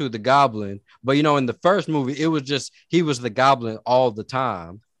Norman to the Goblin. But in the first movie, it was just he was the Goblin all the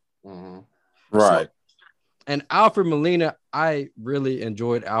time. Mm-hmm. So Right. and Alfred Molina, I really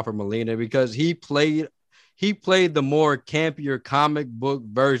enjoyed Alfred Molina because he played the more campier comic book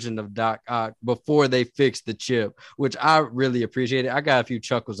version of Doc Ock before they fixed the chip, which I really appreciated. I got a few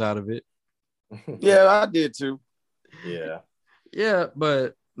chuckles out of it. Yeah, I did too. Yeah. Yeah,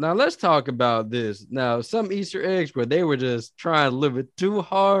 but now let's talk about this. Now, some Easter eggs where they were just trying a little bit too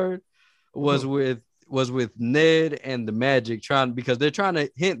hard was with Ned and the magic because they're trying to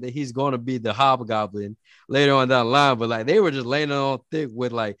hint that he's going to be the hobgoblin later on down the line, but like they were just laying it on thick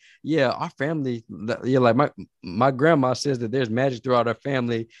with like, yeah, our family, yeah, like my grandma says that there's magic throughout our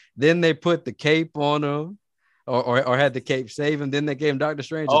family. Then they put the cape on him, or had the cape save him. Then they gave him Doctor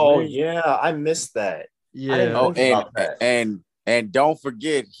Strange's Oh ring. yeah, I missed that. I didn't Yeah, Oh, think about that. and don't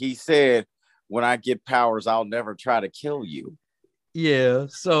forget, he said, "When I get powers, I'll never try to kill you." yeah.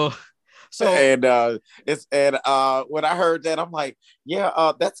 So And when I heard that, I'm like,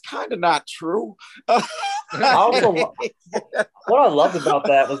 yeah, that's kind of not true. I also what I loved about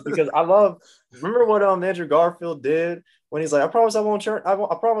that was because remember what Andrew Garfield did when he's like, I promise I won't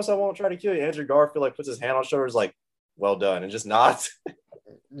I promise I won't try to kill you. Andrew Garfield like puts his hand on shoulders like, well done, and just nods.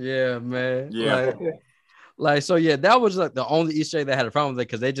 yeah, man. Yeah. Like so, yeah, that was like the only Easter egg that had a problem with it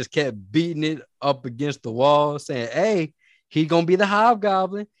because they just kept beating it up against the wall, saying, "Hey, he gonna be the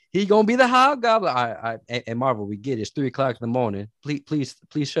Hobgoblin. He gonna be the Hobgoblin." And Marvel, we get it. It's 3:00 in the morning. Please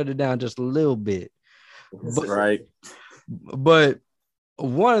shut it down just a little bit. But Right. but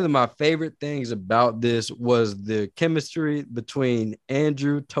one of my favorite things about this was the chemistry between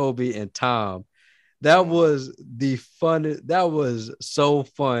Andrew, Toby, and Tom. That was the fun. That was so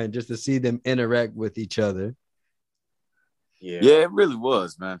fun just to see them interact with each other. Yeah, it really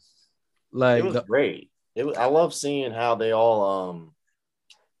was, man. It Like was great. I love seeing how they all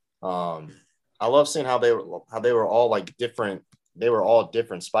I love seeing how they were all like different. They were all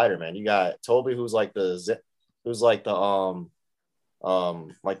different Spider-Man. You got Toby who's like the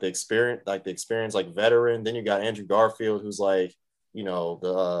experience like veteran. Then you got Andrew Garfield who's like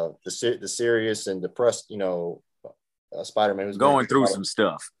the serious and depressed Spider-Man who's Going through some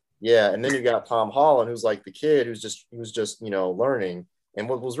stuff. Yeah, and then you got Tom Holland who's like the kid who's just learning. And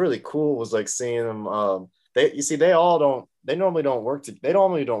what was really cool was like seeing them. They normally don't work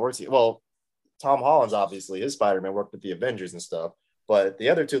together. Well, Tom Holland's obviously his Spider-Man worked with the Avengers and stuff, but the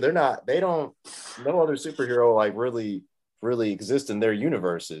other two no other superhero like really exist in their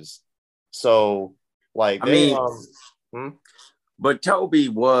universes. So like but Toby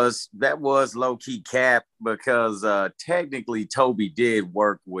was low key cap because technically Toby did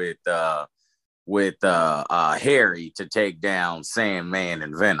work with Harry to take down Sandman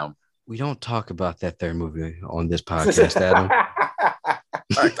and Venom. we don't talk about that third movie on this podcast, Adam.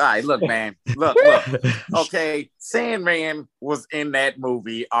 All right, look, man. Look. Okay, Sandman was in that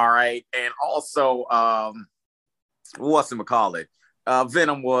movie, all right, and also whatchamacallit?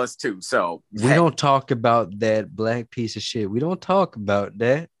 Venom was too. So We don't talk about that black piece of shit. We don't talk about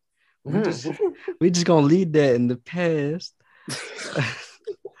that. We just gonna leave that in the past.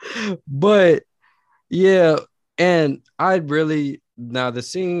 But yeah, and now the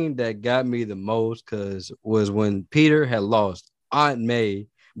scene that got me the most was when Peter had lost Aunt May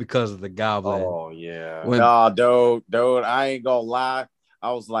because of the goblin. Oh yeah. When No, dude, I ain't gonna lie.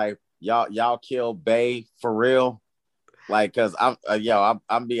 I was like, y'all kill Bay for real. Like, cause I'm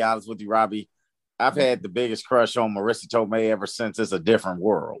be honest with you, Robbie. I've had the biggest crush on Marissa Tomei ever since It's a Different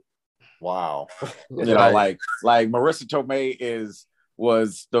World. Wow. Like Marissa Tomei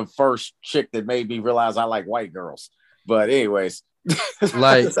was the first chick that made me realize I like white girls. But anyways,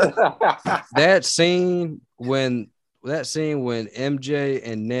 like that scene when MJ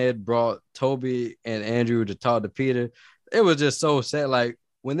and Ned brought Toby and Andrew to talk to Peter, it was just so sad. Like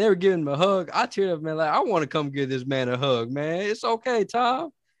when they were giving him a hug, I teared up, man. Like I want to come give this man a hug, man. It's okay,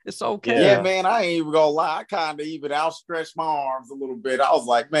 Tom. It's okay. Yeah, man. I ain't even gonna lie. I kind of even outstretched my arms a little bit. I was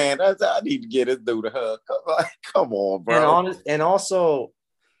like, man, I need to get this dude a hug. Come on, bro. And also,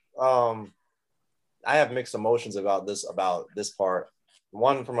 I have mixed emotions about this part.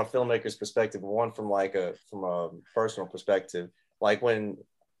 One from a filmmaker's perspective, one from a personal perspective. Like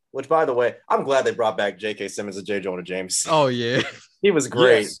which by the way, I'm glad they brought back J.K. Simmons and J. Jonah Jameson. Oh yeah, he was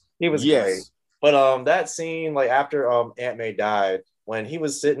great. Yes. He was great. But that scene, like after Aunt May died, when he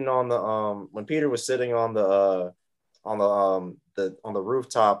was sitting on the when Peter was sitting on the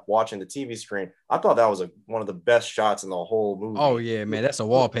rooftop watching the TV screen, I thought that was one of the best shots in the whole movie. Oh yeah, man, that's a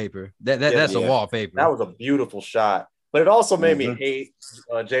wallpaper. That's a wallpaper. That was a beautiful shot. But it also made me hate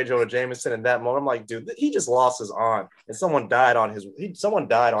J. Jonah Jameson in that moment. I'm like, dude, he just lost his aunt, and someone died on his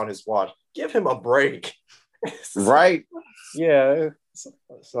watch. Give him a break, right? Yeah.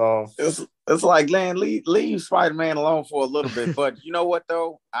 So it's like, man, leave Spider-Man alone for a little bit. But you know what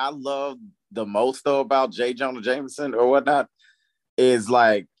though? I love the most though about J. Jonah Jameson or whatnot is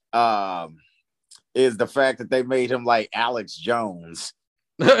like is the fact that they made him like Alex Jones.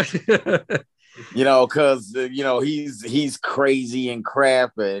 Because he's crazy and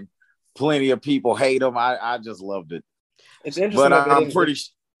crap, and plenty of people hate him. I just loved it. It's interesting, but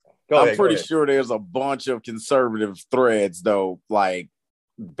I'm pretty sure there's a bunch of conservative threads though, like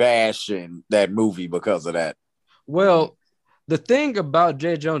bashing that movie because of that. Well, the thing about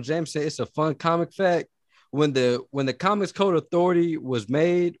J. Jonah Jameson, it's a fun comic fact. When the Comics Code Authority was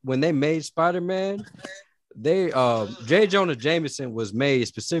made, when they made Spider-Man, J. Jonah Jameson was made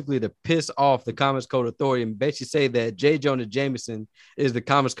specifically to piss off the Comics Code Authority and basically say that J. Jonah Jameson is the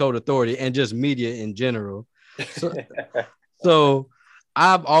Comics Code Authority and just media in general. So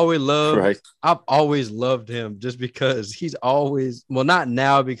I've always loved him just because he's always, well, not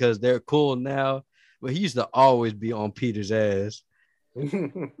now because they're cool now, but he used to always be on Peter's ass.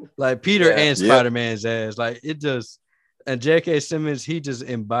 Like Peter and Spider-Man's ass. Like it just, and J.K. Simmons, he just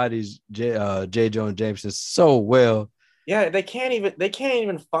embodies J. Jonah Jameson so well. Yeah, they can't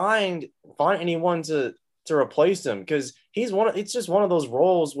even find anyone to replace him because it's just one of those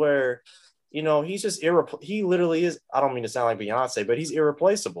roles where he's just he literally is. I don't mean to sound like Beyonce, but he's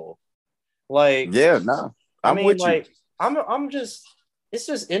irreplaceable. Like, yeah, no, with you. It's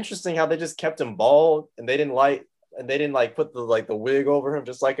just interesting how they just kept him bald and they didn't put the wig over him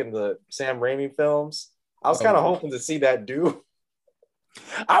just like in the Sam Raimi films. I was kind of hoping to see that do.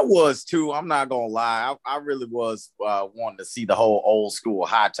 I was too. I'm not gonna lie. I really was wanting to see the whole old school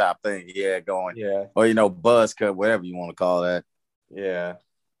high top thing. Yeah, going. Yeah. Or buzz cut, whatever you want to call that. Yeah.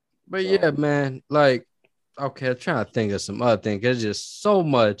 But yeah, man. Like, okay, I'm trying to think of some other things. There's just so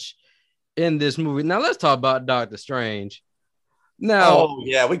much in this movie. Now let's talk about Doctor Strange. Now,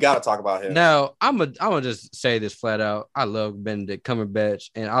 we got to talk about him. Now, I'm gonna just say this flat out. I love Benedict Cumberbatch,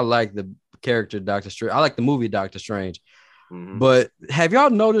 and I like the character Doctor Strange. I like the movie Doctor Strange. Mm-hmm. But have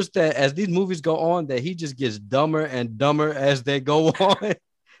y'all noticed that as these movies go on, that he just gets dumber and dumber as they go on?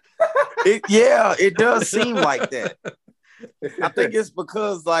 It does seem like that. I think it's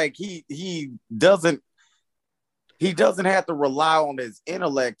because like he doesn't have to rely on his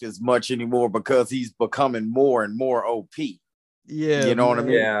intellect as much anymore because he's becoming more and more OP. Yeah, you know what I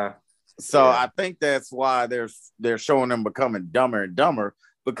mean? Yeah. So I think that's why they're showing him becoming dumber and dumber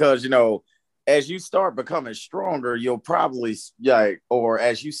because as you start becoming stronger, you'll probably or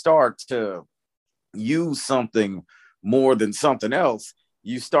as you start to use something more than something else,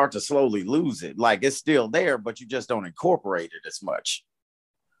 you start to slowly lose it. Like it's still there, but you just don't incorporate it as much.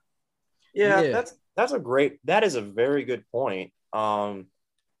 Yeah. That is a very good point.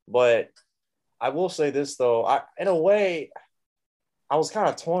 But I will say this though, in a way, I was kind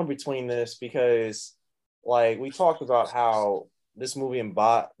of torn between this because like we talked about how this movie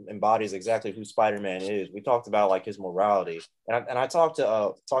embodies exactly who Spider-Man is. We talked about like his morality, and I talked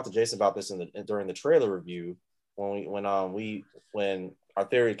to Jason about this during the trailer review when our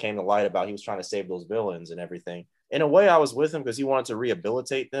theory came to light about he was trying to save those villains and everything. In a way, I was with him because he wanted to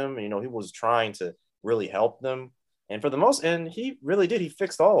rehabilitate them. He was trying to really help them. And and he really did. He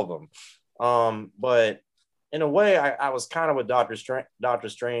fixed all of them. But in a way, I was kind of with Doctor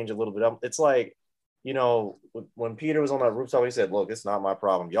Strange a little bit. It's like, you know, when Peter was on that rooftop, he said, "Look, it's not my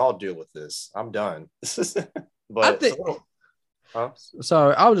problem. Y'all deal with this. I'm done." I think.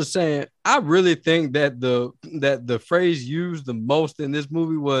 Sorry, I was just saying. I really think that the phrase used the most in this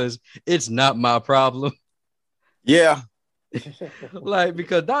movie was "It's not my problem." Yeah, like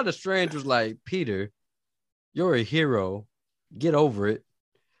because Doctor Strange was like, "Peter, you're a hero. Get over it."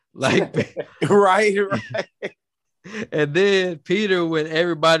 Like, right. And then Peter, when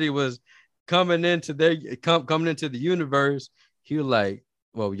everybody was coming into coming into the universe, he was like,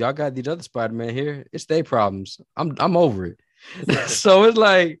 "Well, y'all got these other Spider-Man here. It's their problems. I'm over it." So it's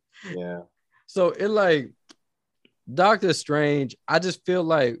like, yeah. So it like Doctor Strange. I just feel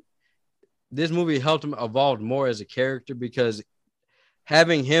like this movie helped him evolve more as a character because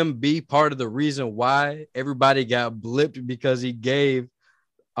having him be part of the reason why everybody got blipped because he gave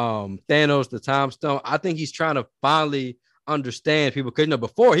Thanos the time stone. I think he's trying to finally understand people because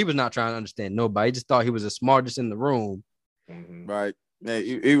before he was not trying to understand nobody. He just thought he was the smartest in the room. Right.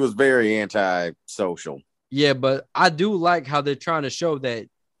 He was very anti-social. Yeah, but I do like how they're trying to show that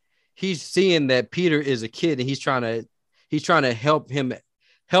he's seeing that Peter is a kid and he's trying to help him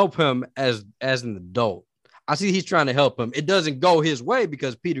as an adult. I see he's trying to help him. It doesn't go his way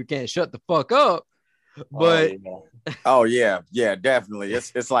because Peter can't shut the fuck up. But oh yeah, definitely.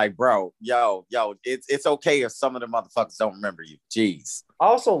 It's like, bro, yo, it's okay if some of the motherfuckers don't remember you. Jeez. I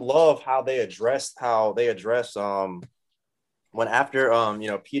also love how they address when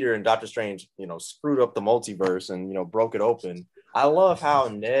after Peter and Doctor Strange screwed up the multiverse and broke it open. I love how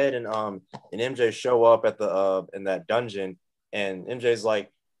Ned and MJ show up at the in that dungeon, and MJ's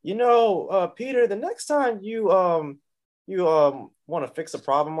like, Peter, the next time you want to fix a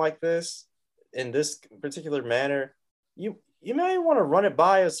problem like this in this particular manner, you may want to run it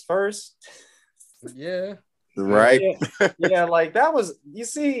by us first. Yeah. Right. Yeah, like that was, you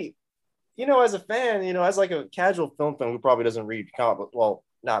see, as a fan, as like a casual film fan who probably doesn't read comic book, well,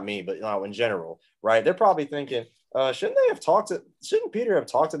 not me, but in general, right? They're probably thinking, shouldn't Peter have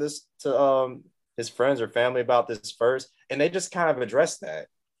talked to his friends or family about this first? And they just kind of addressed that,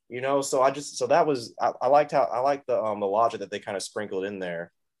 so that was, I liked the logic that they kind of sprinkled in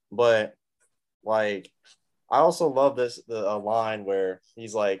there. But like, I also love the line where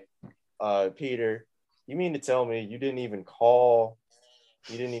he's like, Peter, you mean to tell me you didn't even call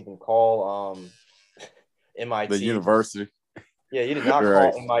MIT, the university? Yeah, you did not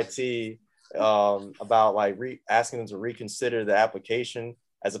call MIT about like asking them to reconsider the application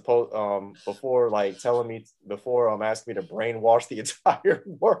as opposed before asking me to brainwash the entire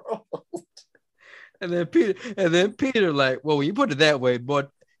world. And then Peter like, well, when you put it that way, boy,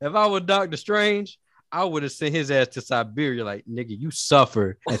 if I was Doctor Strange, I would have sent his ass to Siberia. Like, nigga, you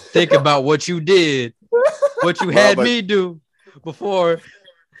suffer and think about what you did, what you had me do before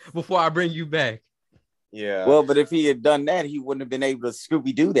I bring you back. Yeah. Well, but if he had done that, he wouldn't have been able to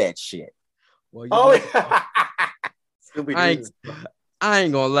Scooby-Doo that shit. Well, Scooby-Doo. I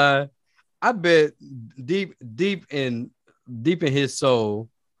ain't gonna lie. I bet deep in his soul,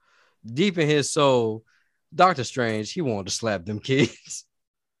 Doctor Strange, he wanted to slap them kids.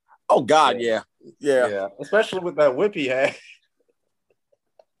 Oh God, yeah. Especially with that whip he had.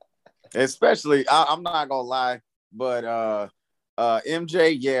 Especially, I'm not gonna lie, but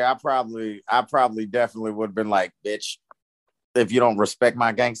MJ, yeah, I probably definitely would have been like, bitch, if you don't respect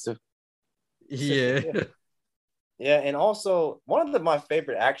my gangster. Yeah. Yeah, and also one of my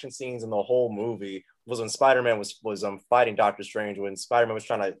favorite action scenes in the whole movie was when Spider-Man was fighting Doctor Strange, when Spider-Man was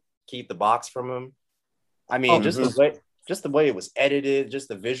trying to keep the box from him. I mean, just the way it was edited, just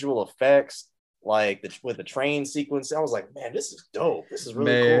the visual effects, like with the train sequence. I was like, man, this is dope. This is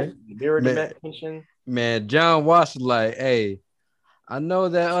really cool. The mirror dimension. Man, John Watts was like, hey, I know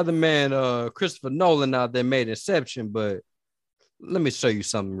that other man, Christopher Nolan out there made Inception, but let me show you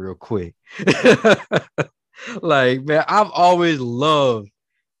something real quick. Like, man, I've always loved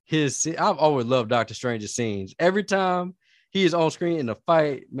Doctor Strange's scenes. Every time he is on screen in a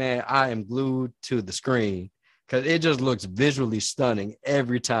fight, man, I am glued to the screen because it just looks visually stunning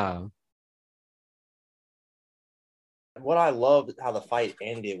every time. What I loved how the fight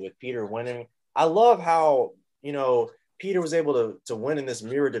ended with Peter winning. I love how, Peter was able to win in this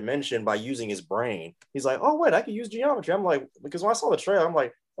mirror dimension by using his brain. He's like, oh, wait, I can use geometry. I'm like, because when I saw the trailer, I'm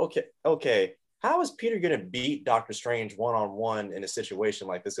like, okay. How is Peter going to beat Doctor Strange one-on-one in a situation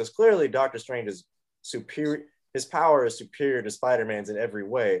like this? Because clearly Doctor Strange is superior. His power is superior to Spider-Man's in every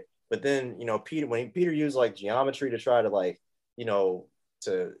way. But then, Peter used like geometry to try to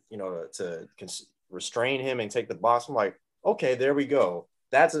restrain him and take the box. I'm like, okay, there we go.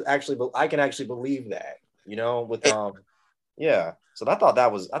 That's actually, I can actually believe that, you know, with yeah. So I thought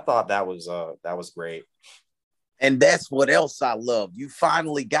that was great. And that's what else I love. You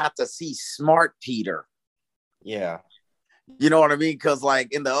finally got to see smart Peter. Yeah. You know what I mean? Because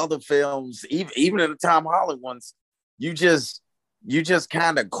like in the other films, even in the Tom Holland ones, you just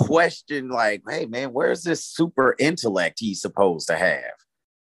kind of question like, hey man, where's this super intellect he's supposed to have?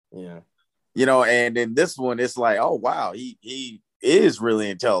 Yeah. You know, and in this one, it's like, oh wow, he is really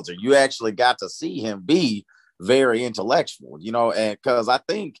intelligent. You actually got to see him be very intellectual, you know, and because I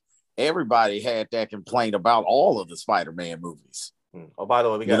think everybody had that complaint about all of the Spider-Man movies. Oh, by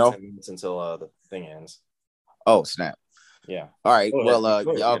the way, we got 10 minutes until the thing ends. Oh, snap. Yeah. All right. Well,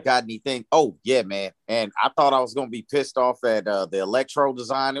 y'all got anything? Oh, yeah, man. And I thought I was going to be pissed off at the electro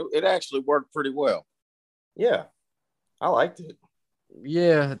design. It actually worked pretty well. Yeah. I liked it.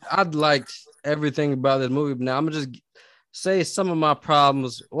 Yeah, I liked everything about this movie. But now I'm going to just say some of my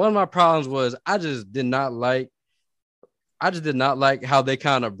problems. One of my problems was I just did not like how they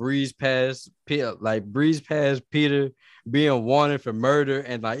kind of breezed past Peter being wanted for murder,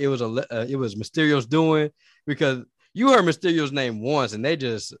 and like it was Mysterio's doing, because you heard Mysterio's name once and they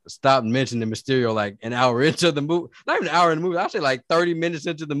just stopped mentioning Mysterio like an hour into the movie. Not even an hour in the movie. I'll say like 30 minutes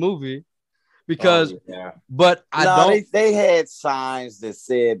into the movie. Because but they had signs that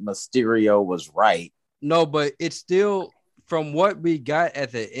said Mysterio was right. No, but it's still, from what we got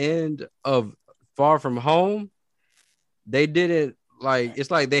at the end of Far From Home, they didn't like,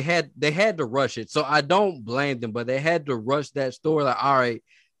 it's like they had to rush it. So I don't blame them, but they had to rush that story. Like, all right,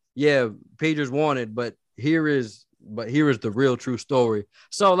 yeah, Peter's wanted, but here is the real true story.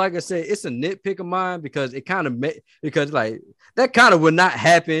 So like I said, it's a nitpick of mine because it kind of because like that kind of would not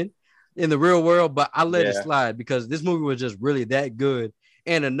happen in the real world, but I let it slide because this movie was just really that good.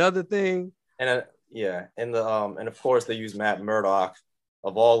 And another thing, and of course they use Matt Murdock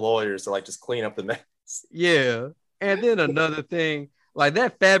of all lawyers to like just clean up the mess. Yeah. And then another thing, like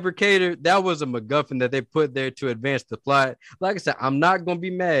that fabricator, that was a MacGuffin that they put there to advance the plot. Like I said, I'm not gonna be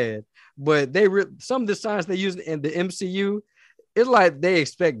mad, but some of the signs they use in the MCU, it's like they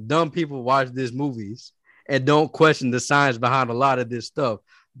expect dumb people to watch these movies and don't question the science behind a lot of this stuff.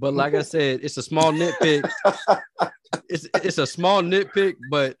 But like I said, it's a small nitpick. It's a small nitpick,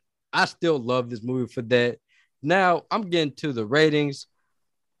 but I still love this movie for that. Now I'm getting to the ratings.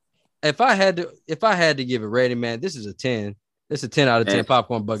 If I had to give a rating, man, this is a 10. It's a 10 out of 10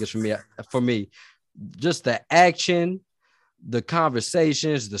 popcorn buckets for me. Just the action, the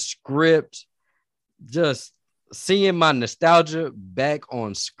conversations, the script, just seeing my nostalgia back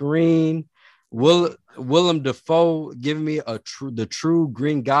on screen. Willem Dafoe giving me the true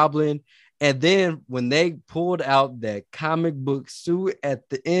Green Goblin. And then when they pulled out that comic book suit at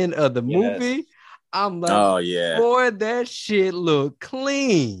the end of the movie, I'm like, oh yeah, boy, that shit look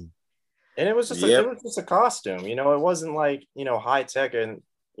clean. And it was just a costume, you know, it wasn't like, you know, high tech, and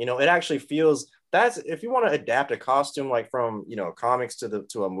you know, it actually feels, that's, if you want to adapt a costume like from, you know, comics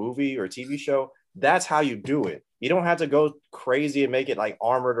to a movie or TV show, that's how you do it. You don't have to go crazy and make it like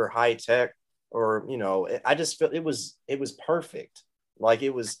armored or high tech, or, you know, I just feel it was perfect. Like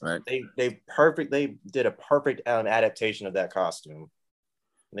it was they did a perfect adaptation of that costume.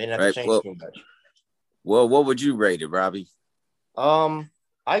 They didn't have to change too much. Well, what would you rate it, Robbie? I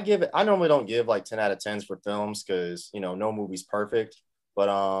normally don't give like 10 out of 10s for films because, you know, no movie's perfect, but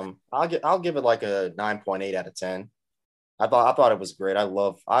I'll give it like a 9.8 out of 10. I thought it was great. I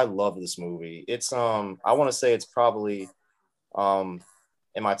love this movie. It's I want to say it's probably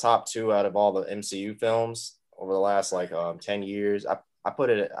in my top 2 out of all the MCU films over the last like 10 years. I'm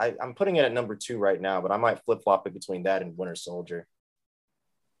putting it at number 2 right now, but I might flip-flop it between that and Winter Soldier.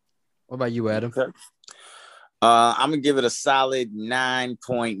 What about you, Adam? Okay. I'm gonna give it a solid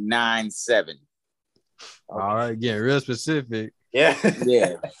 9.97. All right, getting real specific.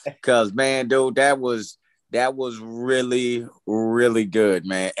 Yeah. Because man, dude, that was really, really good,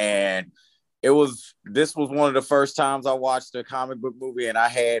 man. And this was one of the first times I watched a comic book movie and I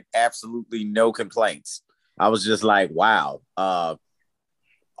had absolutely no complaints. I was just like, wow.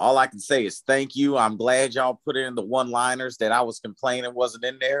 All I can say is thank you. I'm glad y'all put in the one-liners that I was complaining wasn't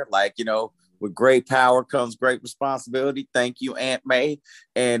in there. Like, you know, with great power comes great responsibility. Thank you, Aunt May.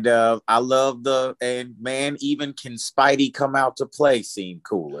 And I love man, even can Spidey come out to play seem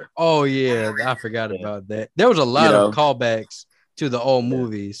cooler. Oh, yeah. I forgot about that. There was a lot of callbacks to the old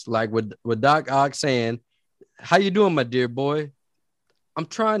movies, like with Doc Ock saying, how you doing, my dear boy? I'm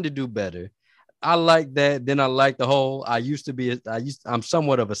trying to do better. I like that. Then I like the whole, I'm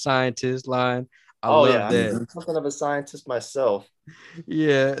somewhat of a scientist line. I love that. I'm something of a scientist myself.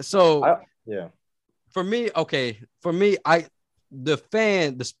 Yeah. So For me,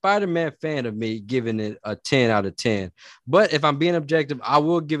 the Spider-Man fan of me giving it a 10 out of 10. But if I'm being objective, I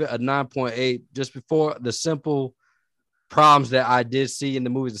will give it a 9.8 just before the simple problems that I did see in the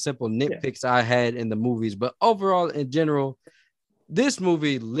movies, the simple nitpicks I had in the movies. But overall, in general, this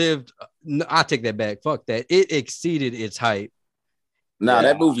movie lived. I take that back. Fuck that. It exceeded its hype. Nah,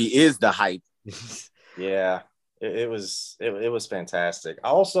 that movie is the hype. Yeah, it was fantastic.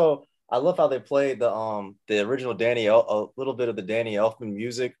 I love how they played the original a little bit of the Danny Elfman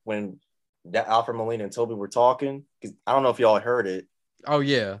music when Alfred Molina and Toby were talking. I don't know if y'all heard it. Oh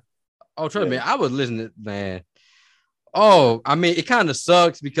yeah. Oh, trust me, I was listening, man. Oh, I mean, it kind of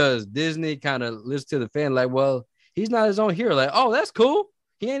sucks because Disney kind of listens to the fan like, well, he's not his own hero. Like, oh, that's cool.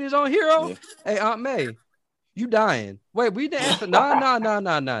 He ain't his own hero. Yeah. Hey, Aunt May, you dying? Wait, we didn't answer.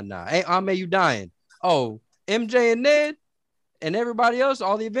 Nah. Hey, Aunt May, you dying? Oh, MJ and Ned and everybody else,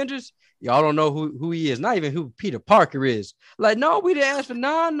 all the Avengers, y'all don't know who he is. Not even who Peter Parker is. Like, no, we didn't answer.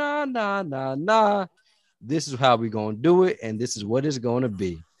 Nah. This is how we gonna do it, and this is what it's gonna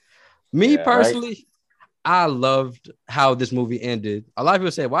be. Me personally. Right? I loved how this movie ended. A lot of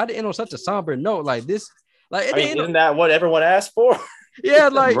people say, why did it end on such a somber note like this? Like, isn't that what everyone asked for? Yeah,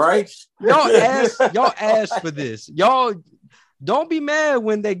 like, right? Y'all asked for this. Y'all don't be mad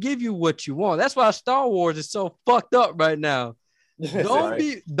when they give you what you want. That's why Star Wars is so fucked up right now.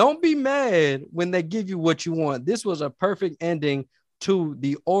 Don't be mad when they give you what you want. This was a perfect ending to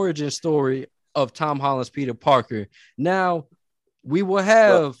the origin story of Tom Holland's Peter Parker. Now we will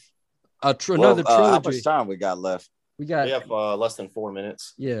have another trilogy. How much time we got left? We have less than 4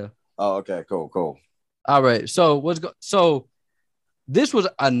 minutes. Yeah. Oh, okay, cool. All right. So this was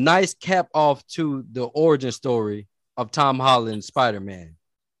a nice cap off to the origin story of Tom Holland's Spider-Man.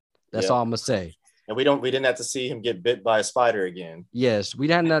 That's all I'm gonna say. And we didn't have to see him get bit by a spider again. Yes, we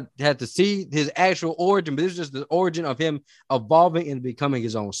didn't have to see his actual origin, but this is just the origin of him evolving and becoming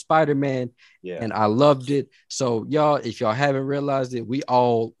his own Spider-Man. Yeah. And I loved it. So y'all, if y'all haven't realized it, we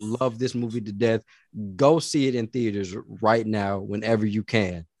all love this movie to death. Go see it in theaters right now, whenever you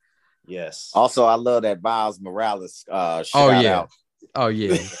can. Yes. Also, I love that Miles Morales shout out. Oh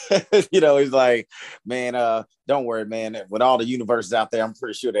yeah. He's like, man, don't worry, man. With all the universes out there, I'm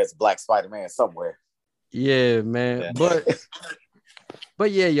pretty sure there's Black Spider-Man somewhere. Yeah, man. Yeah.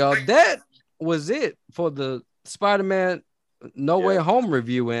 But yeah, y'all, that was it for the Spider-Man No Way Home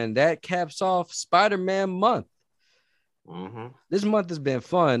review, and that caps off Spider-Man month. Mm-hmm. This month has been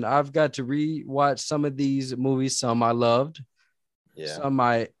fun. I've got to rewatch some of these movies. Some I loved. Yeah. Some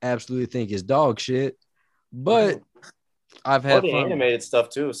I absolutely think is dog shit. But I've had the animated stuff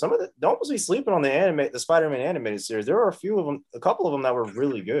too. Some of the don't be sleeping on the Spider-Man animated series. There are a couple of them that were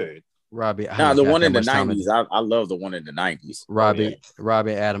really good. Robbie, the one in the 90s. I love the one in the 90s.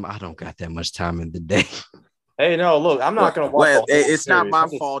 Robbie, Adam, I don't got that much time in the day. Hey, no, look, I'm not gonna watch. Well, it's not my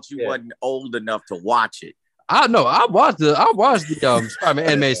fault you wasn't old enough to watch it. I know. I watched the Spider-Man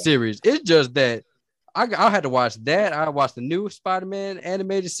animated series. It's just that I had to watch that. I watched the new Spider-Man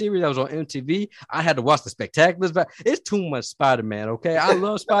animated series that was on MTV. I had to watch the Spectaculars. It's too much Spider-Man, okay? I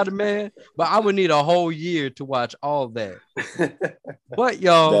love Spider-Man, but I would need a whole year to watch all of that. But,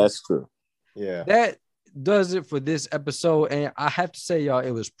 y'all. That's true. Yeah. That does it for this episode. And I have to say, y'all,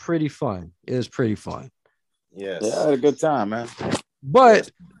 it was pretty fun. Yes. Yeah, I had a good time, man. But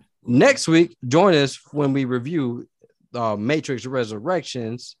next week, join us when we review Matrix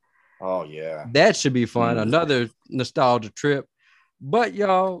Resurrections. Oh, yeah. That should be fun. Another nostalgia trip. But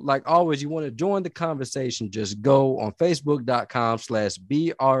y'all, like always, you want to join the conversation, just go on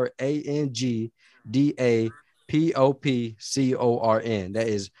Facebook.com/BRANGDAPOPCORN. That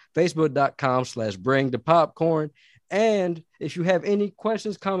is Facebook.com/Bring the Popcorn. And if you have any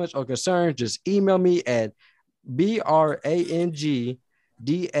questions, comments, or concerns, just email me at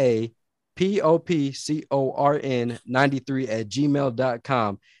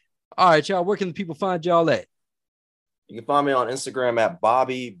BRANGDAPOPCORN93@gmail.com. All right, y'all. Where can the people find y'all at? You can find me on Instagram at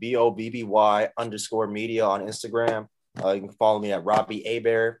Bobby BOBBY_media on Instagram. You can follow me at Robbie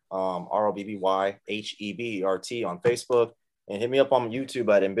Hebert, ROBBYHEBERT on Facebook, and hit me up on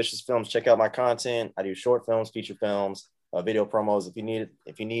YouTube at Ambitious Films. Check out my content. I do short films, feature films, video promos. If you need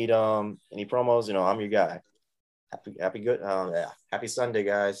any promos, I'm your guy. Happy Sunday,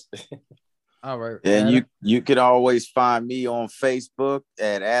 guys. All right. And you can always find me on Facebook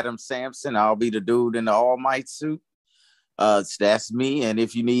at Adam Sampson. I'll be the dude in the All Might suit. That's me. And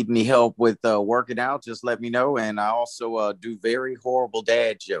if you need any help with working out, just let me know. And I also do very horrible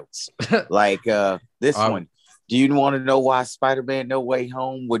dad jokes like this one. Do you want to know why Spider-Man No Way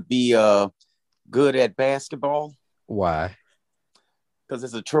Home would be good at basketball? Why? Because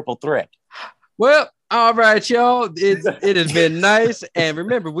it's a triple threat. Well, all right, y'all. It has been nice. And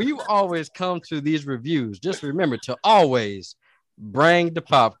remember, when you always come to these reviews, just remember to always bring the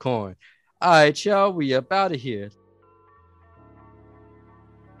popcorn. All right, y'all. We up out of here.